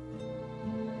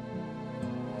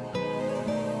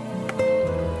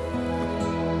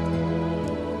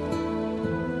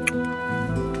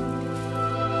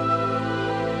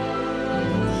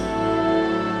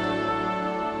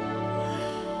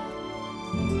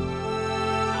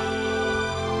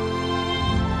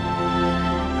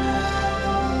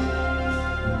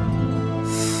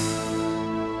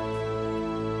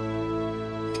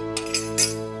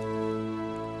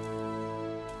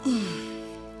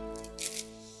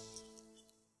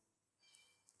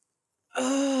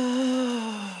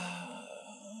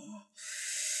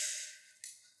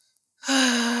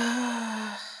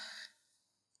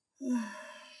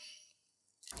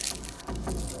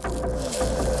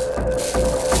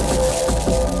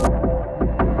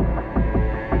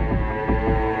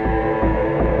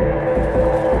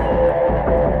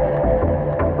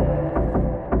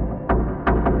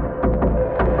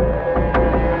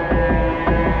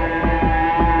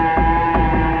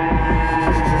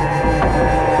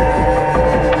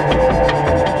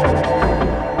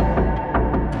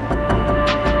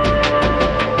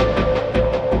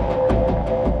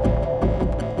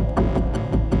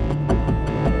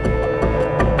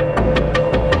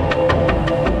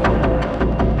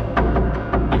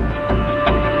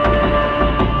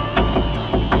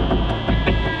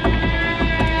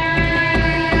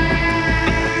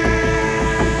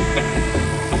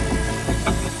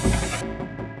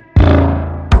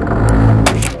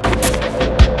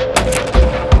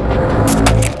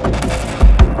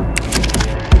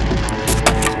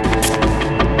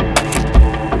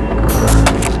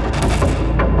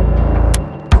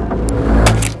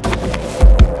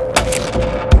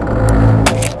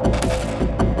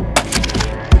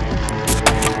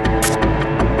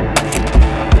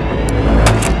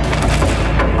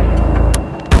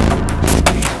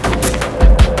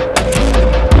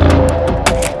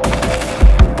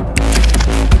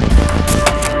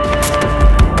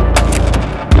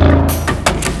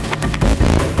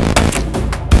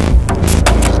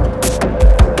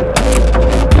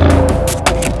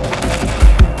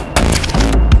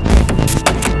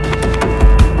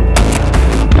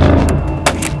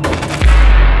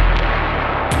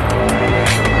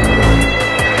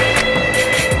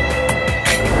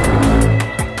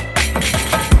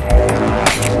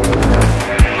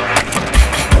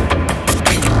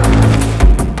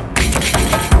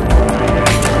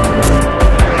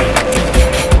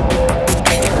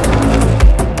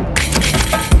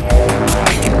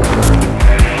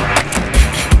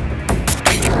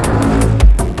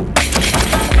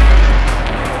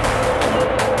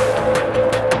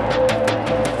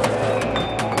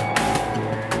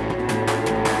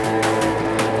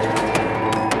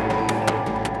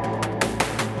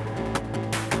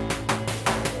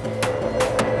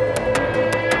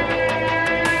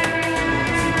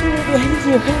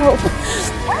 your help.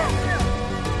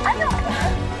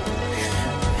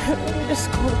 Just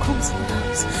come to the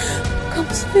house. Come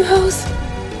to the house.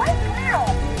 Why now?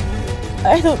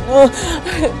 I don't know.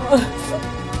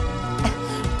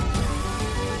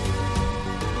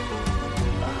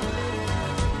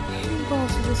 I didn't go out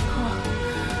to this car.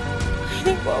 I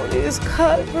didn't go out to this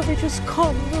car. Ruby, just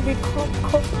come. Ruby, come,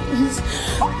 please.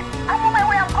 I'm on my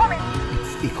way. I'm coming.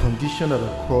 It's a condition that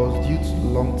occurs due to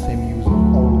long-term use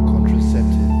of oral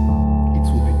contraceptive. It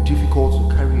will be difficult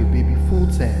to carry a baby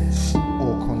full-term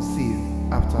or conceive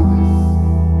after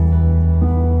this.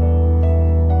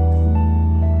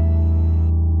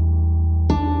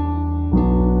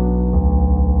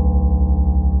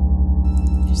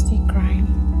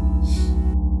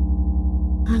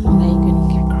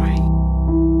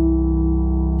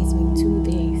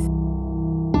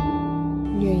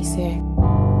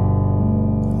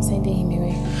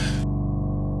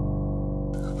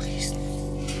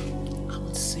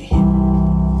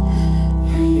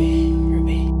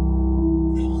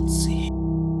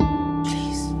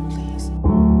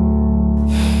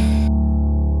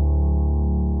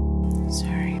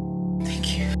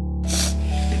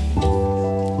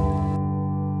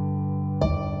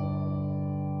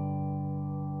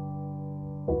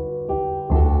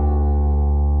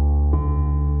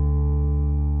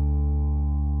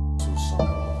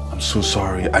 So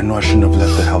sorry. I know I shouldn't have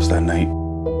left the house that night.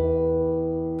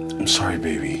 I'm sorry,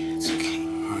 baby. It's okay.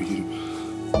 How are you?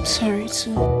 I'm sorry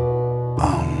too.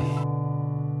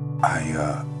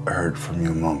 I heard from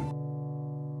your mom.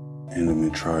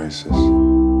 endometriosis.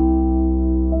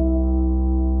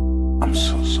 I'm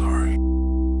so sorry.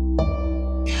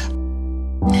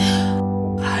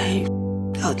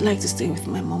 I'd like to stay with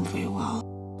my mom for a while.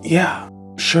 Yeah,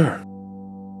 sure.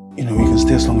 You know, you can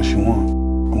stay as long as you want.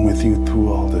 I'm with you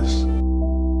through all this.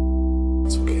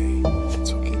 It's okay.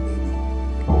 It's okay, baby.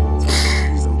 It's okay.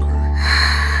 Please don't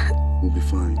cry. We'll be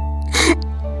fine.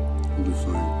 We'll be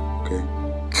fine, okay?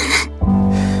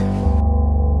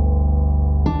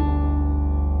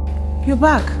 You're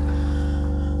back.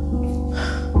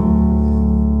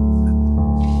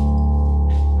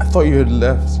 I thought you had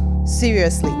left.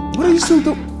 Seriously. What are you still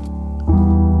doing?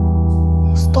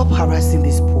 Stop harassing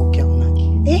this poor girl now.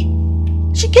 Eh?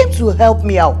 She came to help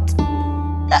me out.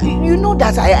 You know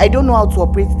that I don't know how to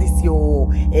operate this your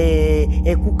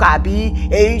kukabi.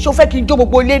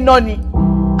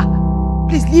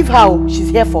 Please leave her.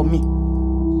 She's here for me.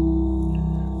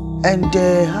 And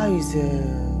how is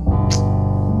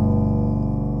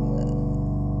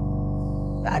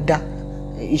Ada?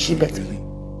 Is she better?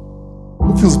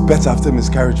 Who feels better after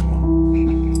miscarriage, Mom?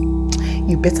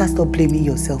 You better stop blaming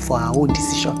yourself for our own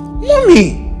decision.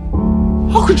 Mommy!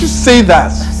 How could you say that?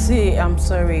 See, I'm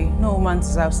sorry. No woman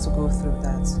deserves to go through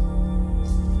that.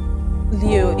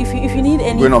 Leo, if you need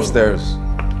anything... Going upstairs.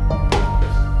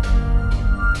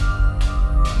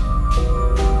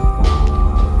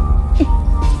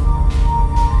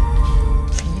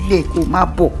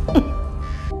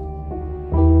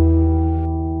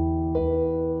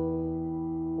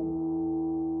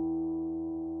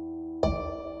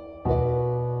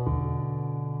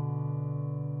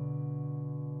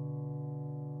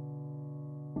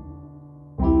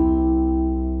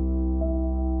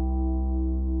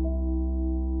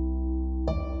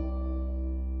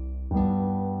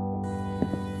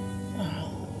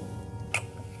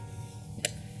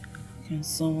 Can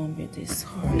someone be this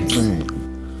hard?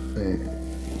 Hey.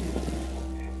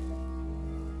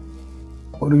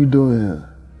 What are you doing here?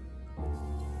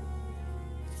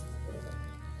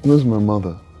 Where's my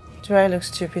mother? Do I look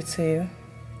stupid to you?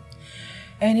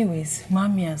 Anyways,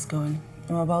 Mommy has gone.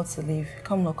 I'm about to leave.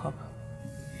 Come look up.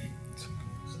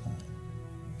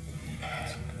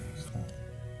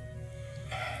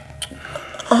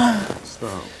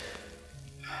 Stop.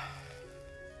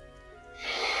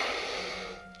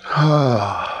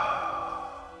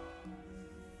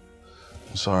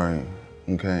 I'm sorry,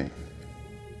 okay?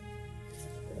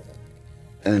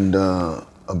 And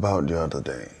about the other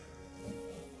day,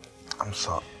 I'm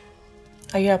sorry.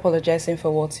 Are you apologizing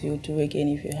for what you do again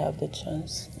if you have the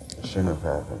chance? Shouldn't have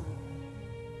happened.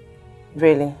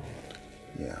 Really?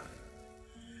 Yeah.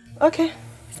 Okay.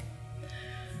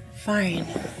 Fine.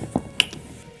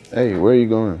 Hey, where are you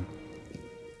going?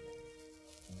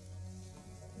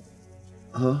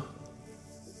 Huh?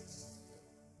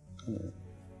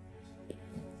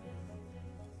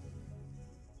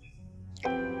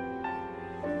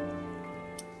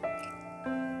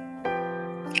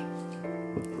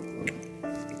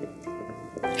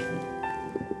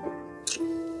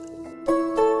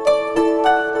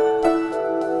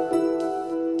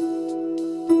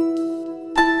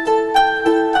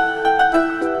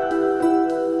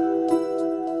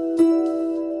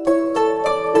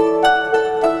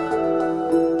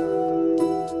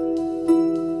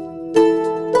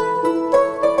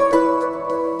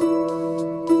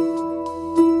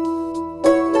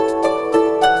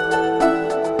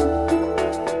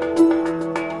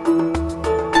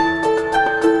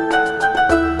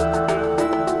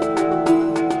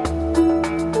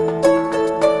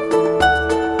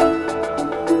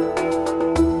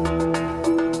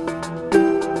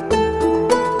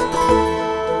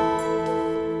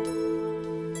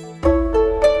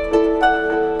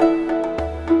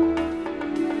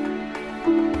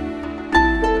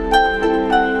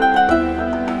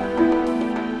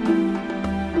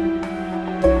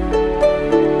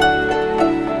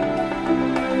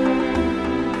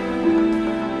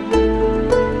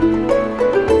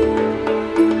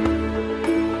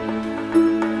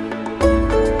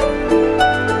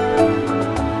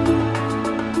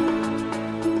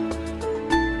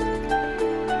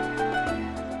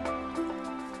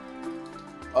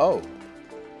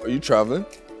 Traveling?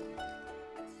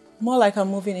 More like I'm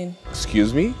moving in.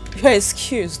 Excuse me? You're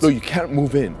excused. No, you can't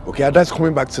move in. Okay, Ada's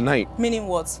coming back tonight. Meaning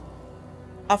what?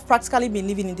 I've practically been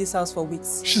living in this house for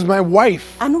weeks. She's my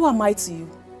wife. And who am I to you?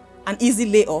 An easy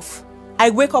layoff. I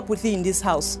wake up with you in this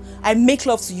house. I make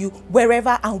love to you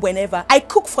wherever and whenever. I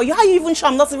cook for you. How are you even sure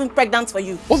I'm not even pregnant for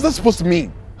you? What's that supposed to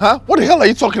mean? Huh? What the hell are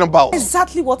you talking about?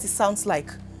 Exactly what it sounds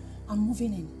like. I'm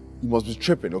moving in. You must be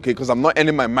tripping, okay? Because I'm not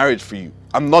ending my marriage for you.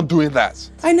 I'm not doing that.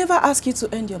 I never asked you to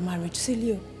end your marriage. See,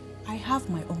 Leo, I have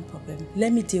my own problem.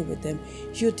 Let me deal with them.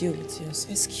 You deal with yours.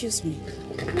 Excuse me.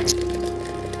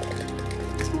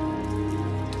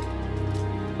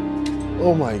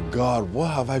 Oh my God,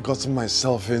 what have I gotten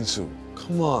myself into?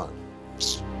 Come on.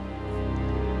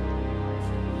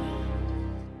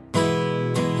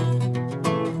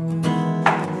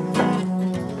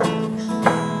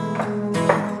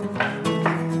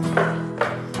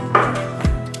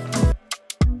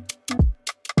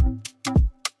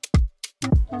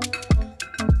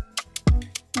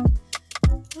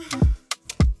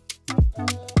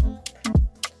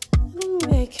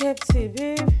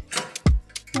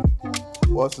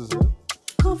 What is it?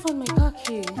 Can't find my car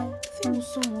key. I think it was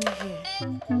somewhere here.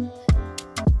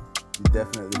 You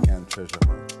definitely can't treasure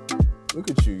hunt.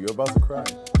 Look at you, you're about to cry.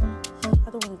 I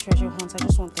don't want to treasure hunt, I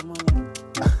just want the money.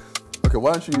 Okay,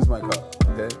 why don't you use my car,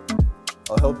 okay?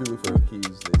 I'll help you look for your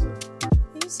keys later.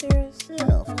 Are you serious?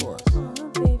 Yeah, of course. Oh,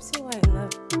 babe, see why I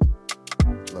love you.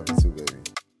 Love you too, baby.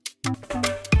 Where's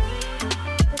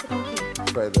the car key?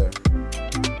 It's right there.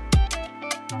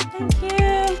 Thank you.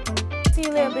 See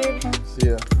you later, babe. See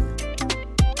ya.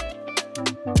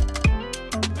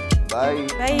 Bye.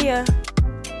 Bye.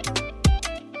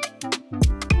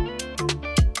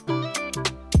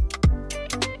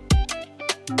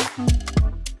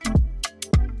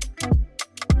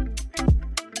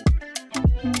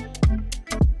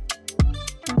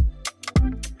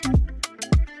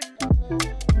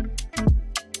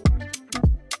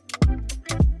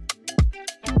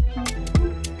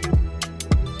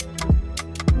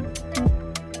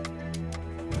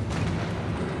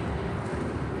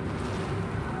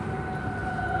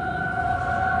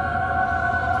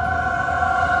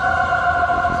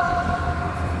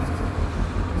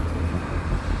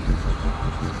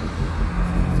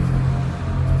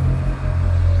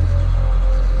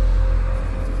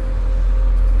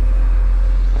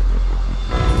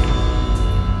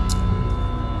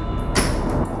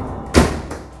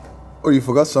 Oh, you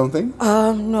forgot something?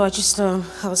 No, I just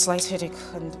have a slight headache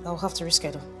and I'll have to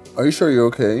reschedule. Are you sure you're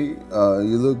okay?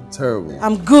 You look terrible.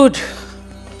 I'm good.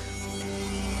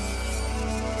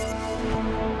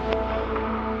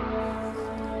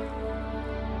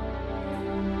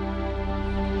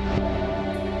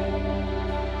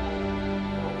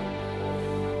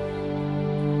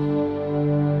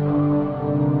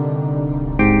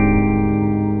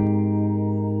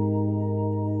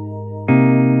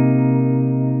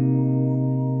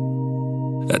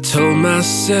 I told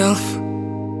myself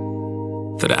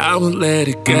that I would let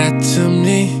it get to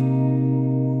me,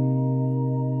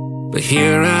 but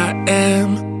here I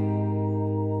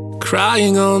am,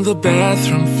 crying on the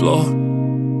bathroom floor.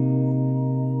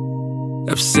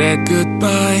 I've said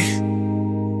goodbye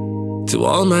to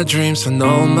all my dreams and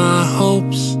all my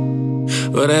hopes.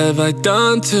 What have I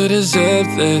done to deserve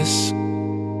this?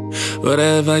 What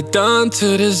have I done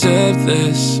to deserve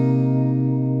this?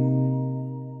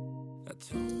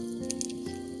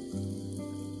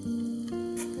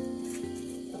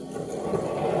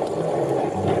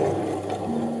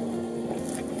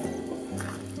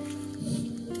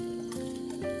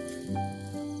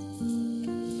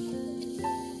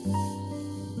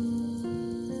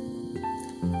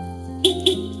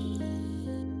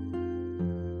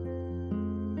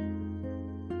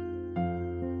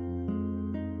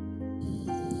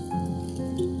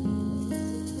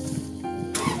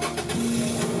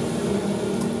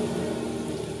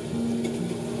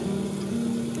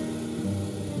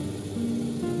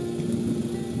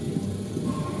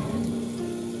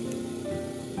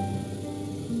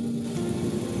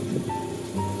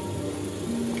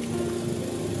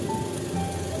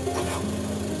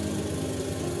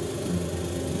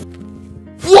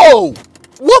 Whoa!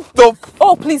 What the f—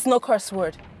 Oh, please, no curse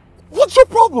word. What's your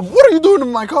problem? What are you doing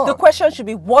in my car? The question should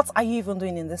be, what are you even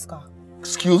doing in this car?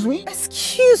 Excuse me?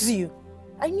 Excuse you.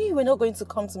 I knew you were not going to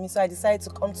come to me, so I decided to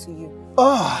come to you.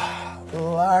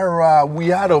 Lara, we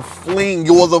had a fling.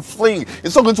 It was a fling.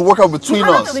 It's not going to work out between us.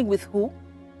 You had a fling with who?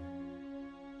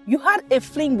 You had a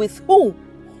fling with who?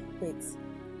 Wait,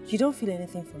 you don't feel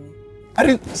anything for me? I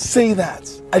didn't say that.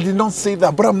 I did not say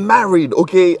that, but I'm married,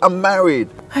 okay? I'm married.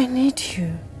 I need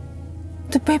you.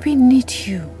 The baby needs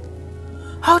you.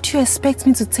 How do you expect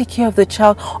me to take care of the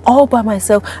child all by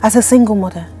myself as a single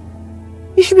mother?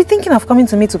 You should be thinking of coming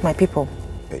to meet with my people.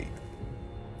 Hey,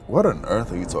 what on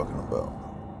earth are you talking about?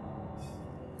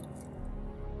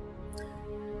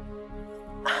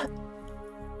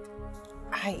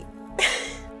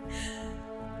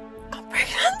 I'm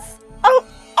pregnant.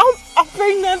 I'm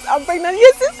pregnant. I'm pregnant.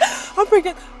 Yes, I'm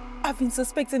pregnant. I've been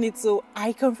suspecting it, so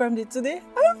I confirmed it today.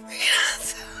 I'm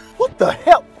pregnant. What the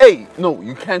hell? Hey, no,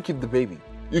 you can't keep the baby.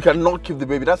 You cannot keep the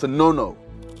baby. That's a no-no.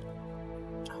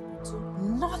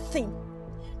 nothing.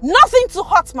 Nothing to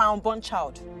hurt my unborn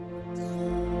child.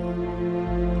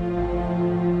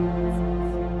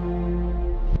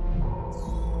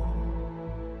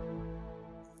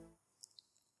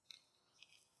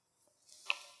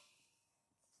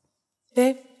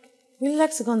 Babe, would you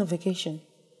like to go on a vacation?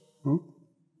 Hmm?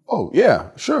 Oh, yeah,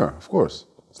 sure, of course.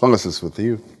 As long as it's with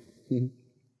you.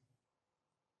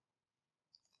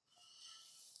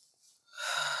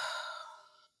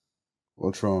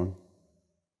 What's wrong?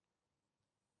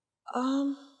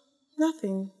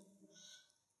 Nothing.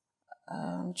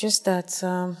 Just that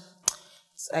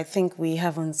I think we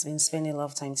haven't been spending a lot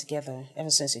of time together ever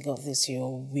since you got this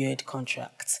your weird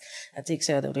contract that takes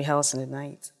you out of the house in the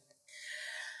night.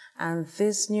 And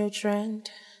this new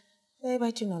trend, babe, I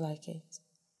do not like it.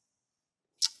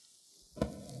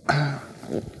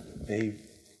 Babe.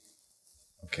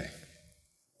 Okay.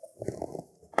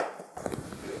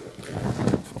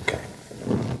 Okay.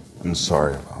 I'm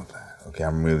sorry about that. Okay,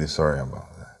 I'm really sorry about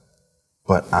that.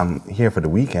 But I'm here for the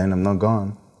weekend. I'm not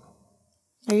gone.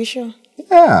 Are you sure?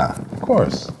 Yeah, of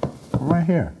course. I'm right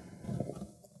here.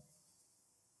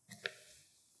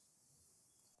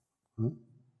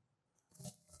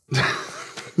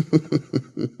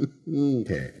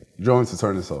 Okay. Joe wants to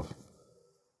turn this off.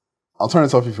 I'll turn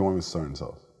this off if you want me to turn this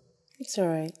off. It's all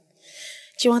right.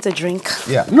 Do you want a drink?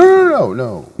 Yeah.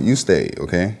 No. You stay,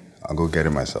 okay? I'll go get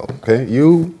it myself, okay?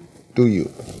 You do you.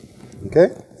 Okay?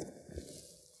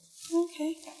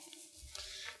 Okay.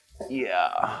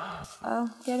 Yeah.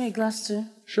 Get me a glass too.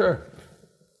 Sure.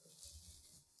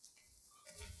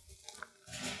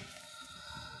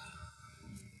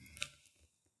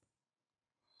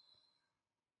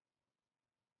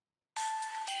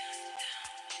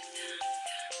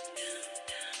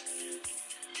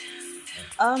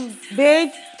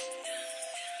 Babe.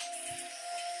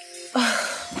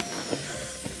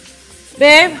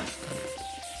 Babe.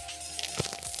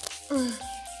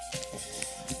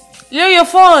 Your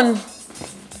phone.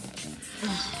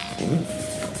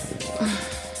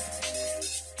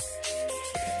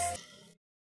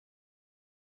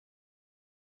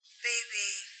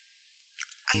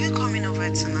 Are you coming over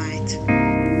tonight?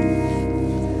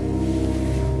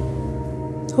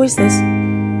 Who is this?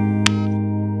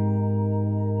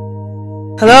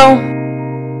 Hello?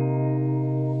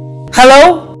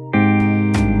 Hello?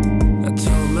 I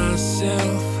told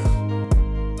myself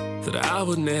that I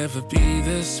would never be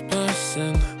this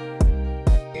person,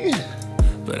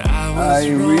 but I was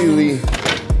wrong. Really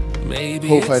Maybe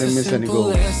hope it's I didn't a miss any simple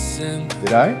goals. lesson.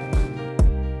 Did I?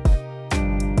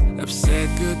 I've said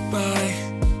goodbye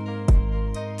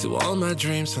to all my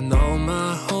dreams and all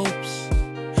my hopes.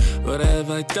 What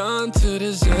have I done to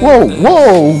deserve this?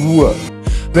 Whoa!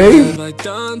 Babe? What have I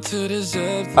done to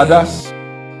deserve this? Ada?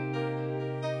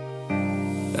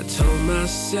 I told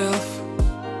myself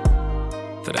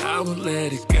that I would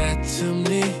let it get to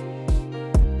me.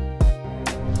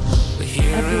 But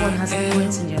here Everyone I has am,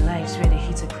 points in their lives where they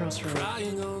hit a crossroad.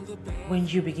 When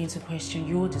you begin to question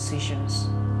your decisions.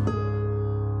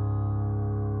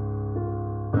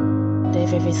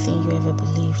 If everything you ever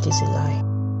believed is a lie,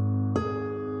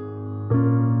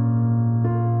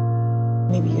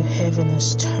 maybe your heaven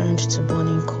has turned to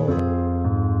burning coal.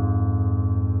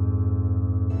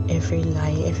 Every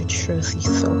lie, every truth you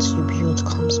thought you built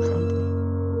comes crumbling.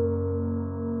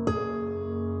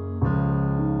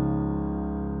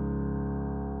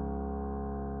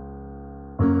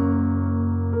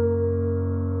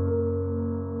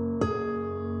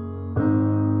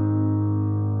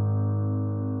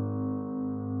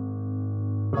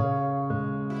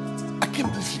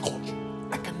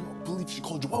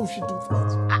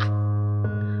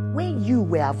 When you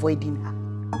were avoiding her,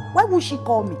 why would she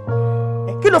call me?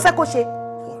 Kí ló fẹ́ kó ṣe?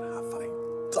 What have I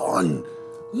done?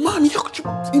 Mommy, how could you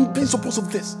be in support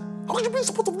of this? How could you be in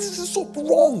support of this? This is so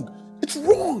wrong. It's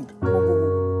wrong.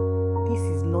 This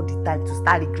is not the time to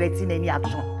start regretting any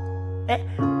action.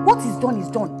 What is done is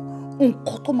done.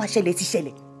 Nǹkan tó máa ṣẹlẹ̀ ti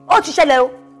ṣẹlẹ̀. Ó ti ṣẹlẹ̀ o.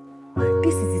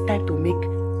 This is the time to make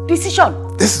decision.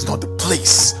 This is not the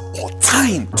place or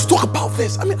time to talk about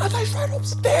this. I mean, Ada is right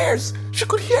upstairs. She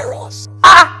could hear us.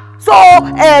 So,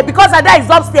 because Ada is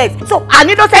upstairs, so an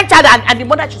innocent child and the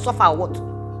mother should suffer or what?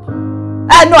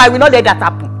 No, I will not let that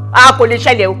happen. Kò lè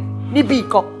ṣẹlẹ̀ o. Níbi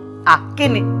ìkọ́. Kí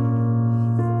ni?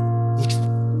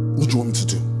 What do you want me to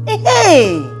do?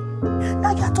 Hey,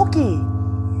 now you're talking.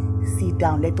 Sit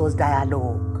down, let us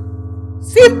dialogue.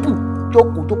 Simple.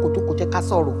 Jókòó, jẹ́ ká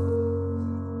sọ̀rọ̀.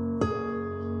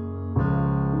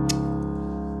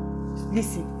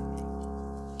 Listen,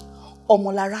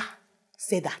 Omolara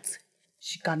said that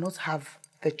she cannot have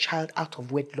the child out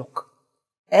of wedlock.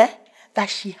 That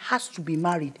she has to be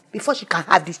married before she can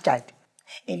have this child.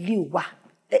 Eliwa,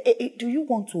 do you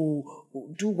want to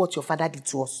do what your father did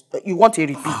to us? You want a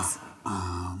repeat?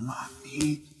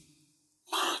 Mommy,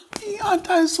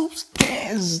 Ada is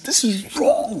upstairs. This is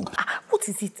wrong. What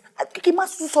is it? Kí má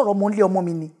sún sọ̀rọ̀ mọ́ nílé ọmọ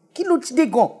mi ni. Kí ló ti dé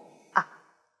gan?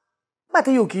 But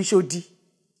you kì í ṣodi.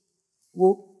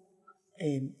 Wo,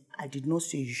 I did not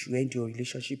say you should end your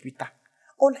relationship with her.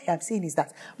 All I am saying is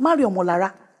that marry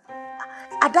Omolara.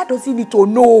 Ada doesn't need to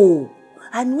know.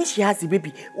 And when she has the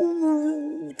baby,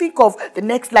 think of the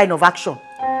next line of action.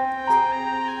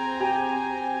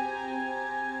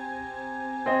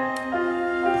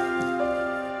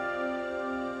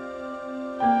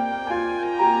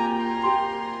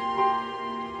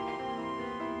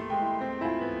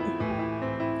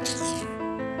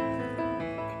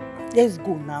 Let's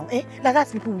go now. Like that,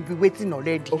 people will be waiting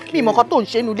already. Okay.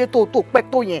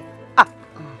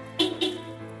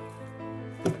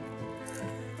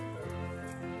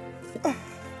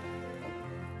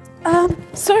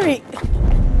 Sorry.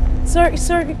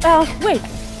 Wait.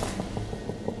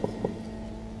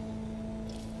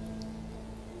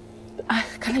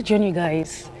 Can I join you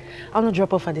guys? I want to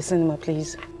drop off at the cinema,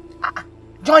 please.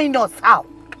 Join us how?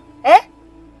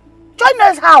 Join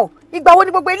us how?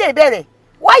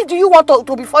 Why do you want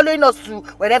to be following us to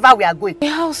wherever we are going? The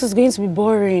house is going to be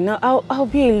boring. I'll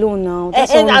be alone now.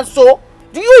 And so,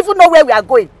 do you even know where we are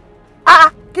going?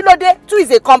 Kilode, 2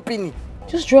 is a company.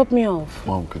 Just drop me off.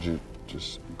 Mom, could you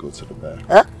just go to the back?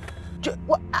 Huh?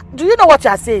 Do you know what you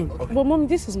are saying? Okay. But Mom,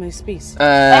 this is my space.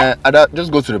 Ada,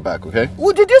 just go to the back, okay?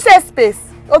 Did you say space?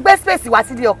 Space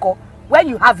when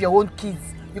you have your own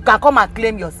kids, you can come and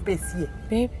claim your space here.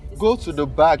 Babe. Go to the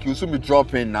back, you'll soon be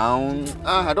dropping now.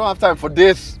 I don't have time for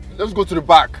this. Let's go to the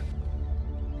back.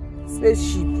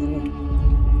 Spaceship.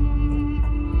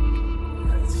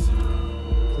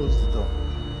 Close the door.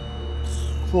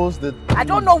 Close the door. I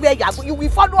don't know where you are going. You will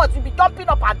follow us. You'll be jumping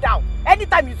up and down.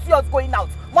 Anytime you see us going out,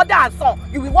 mother and son,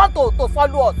 you will want to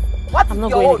follow us. What is I'm not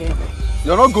your going own? again.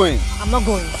 You're not going? I'm not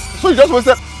going. So you just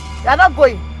wasted... You're not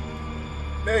going?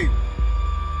 Babe.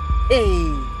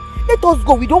 Hey. Let us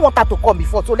go. We don't want her to come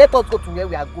before, so let us go to where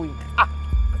we are going.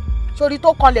 Sorry,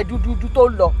 to call le do to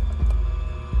lo.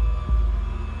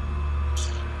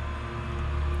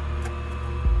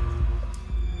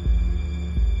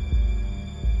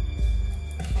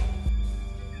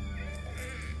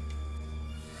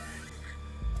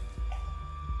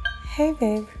 Hey,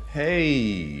 babe.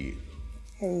 Hey.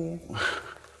 Hey.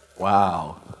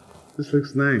 Wow. This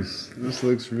looks nice. This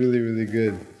looks really, really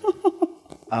good.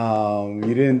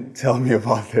 You didn't tell me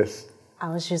about this. I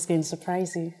was just going to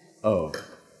surprise you. Oh.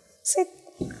 Sit.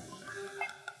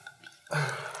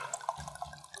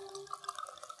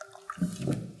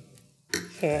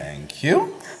 Here. Thank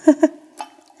you.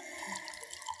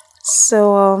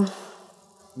 So,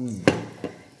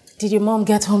 did your mom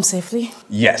get home safely?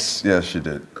 Yes, she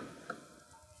did.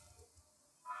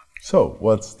 So,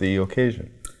 what's the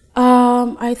occasion?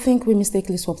 I think we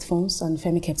mistakenly swapped phones and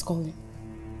Femi kept calling.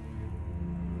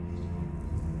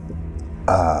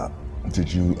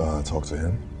 Did you talk to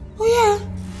him? Oh yeah.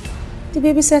 The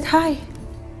baby said hi.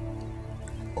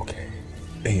 Okay.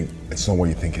 Hey, it's not what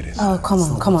you think it is. Oh, come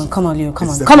on, Leo, come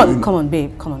on,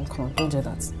 babe, come on, don't do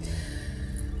that.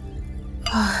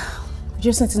 We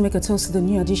just need to make a toast to the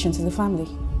new addition to the family.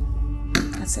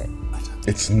 That's it.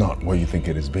 It's not what you think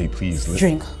it is, babe, please.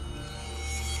 Drink.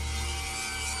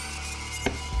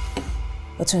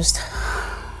 A toast.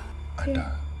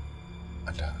 Ada.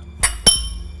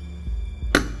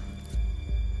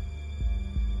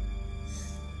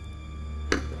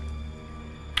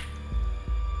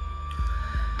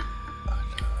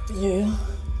 Yeah.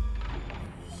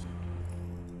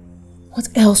 What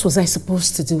else was I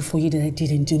supposed to do for you that I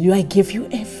didn't do? I gave you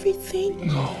everything.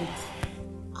 No.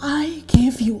 I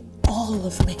gave you all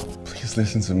of me. Please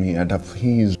listen to me, Ada,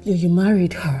 please. You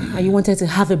married her and you wanted to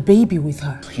have a baby with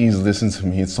her. Please listen to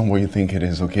me. It's not what you think it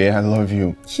is, okay? I love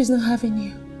you. She's not having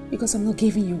you because I'm not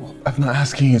giving you up. I'm not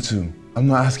asking you to. I'm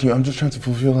not asking you. I'm just trying to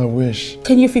fulfill her wish.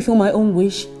 Can you fulfill my own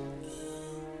wish? Do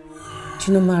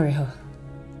you not marry her?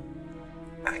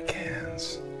 I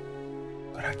can't.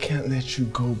 But I can't let you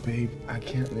go, babe. I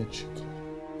can't let you go.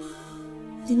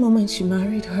 The moment you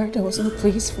married her, there was no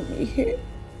place for me here.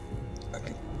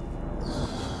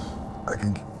 I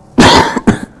can...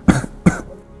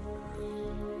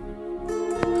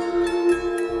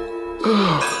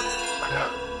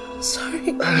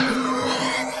 Sorry.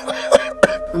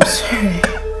 I'm sorry.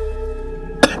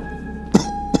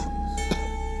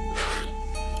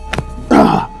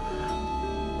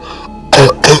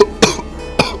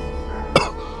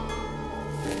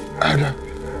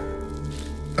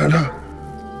 Ada.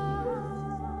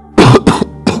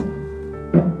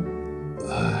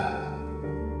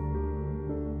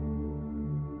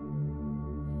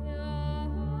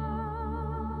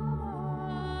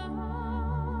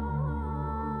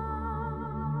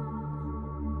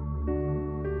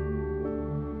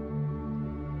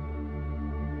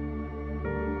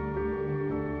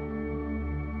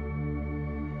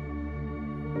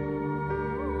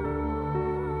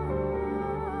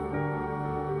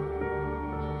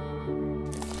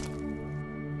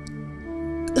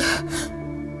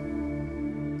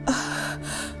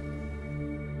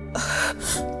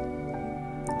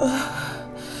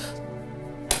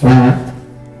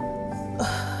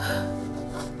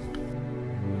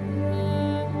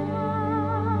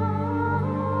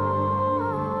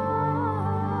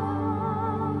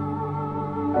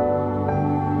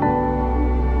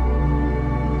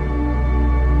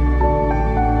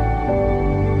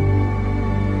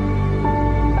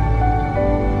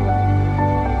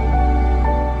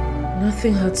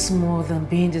 Nothing hurts more than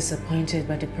being disappointed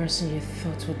by the person you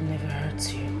thought would never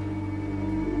hurt you.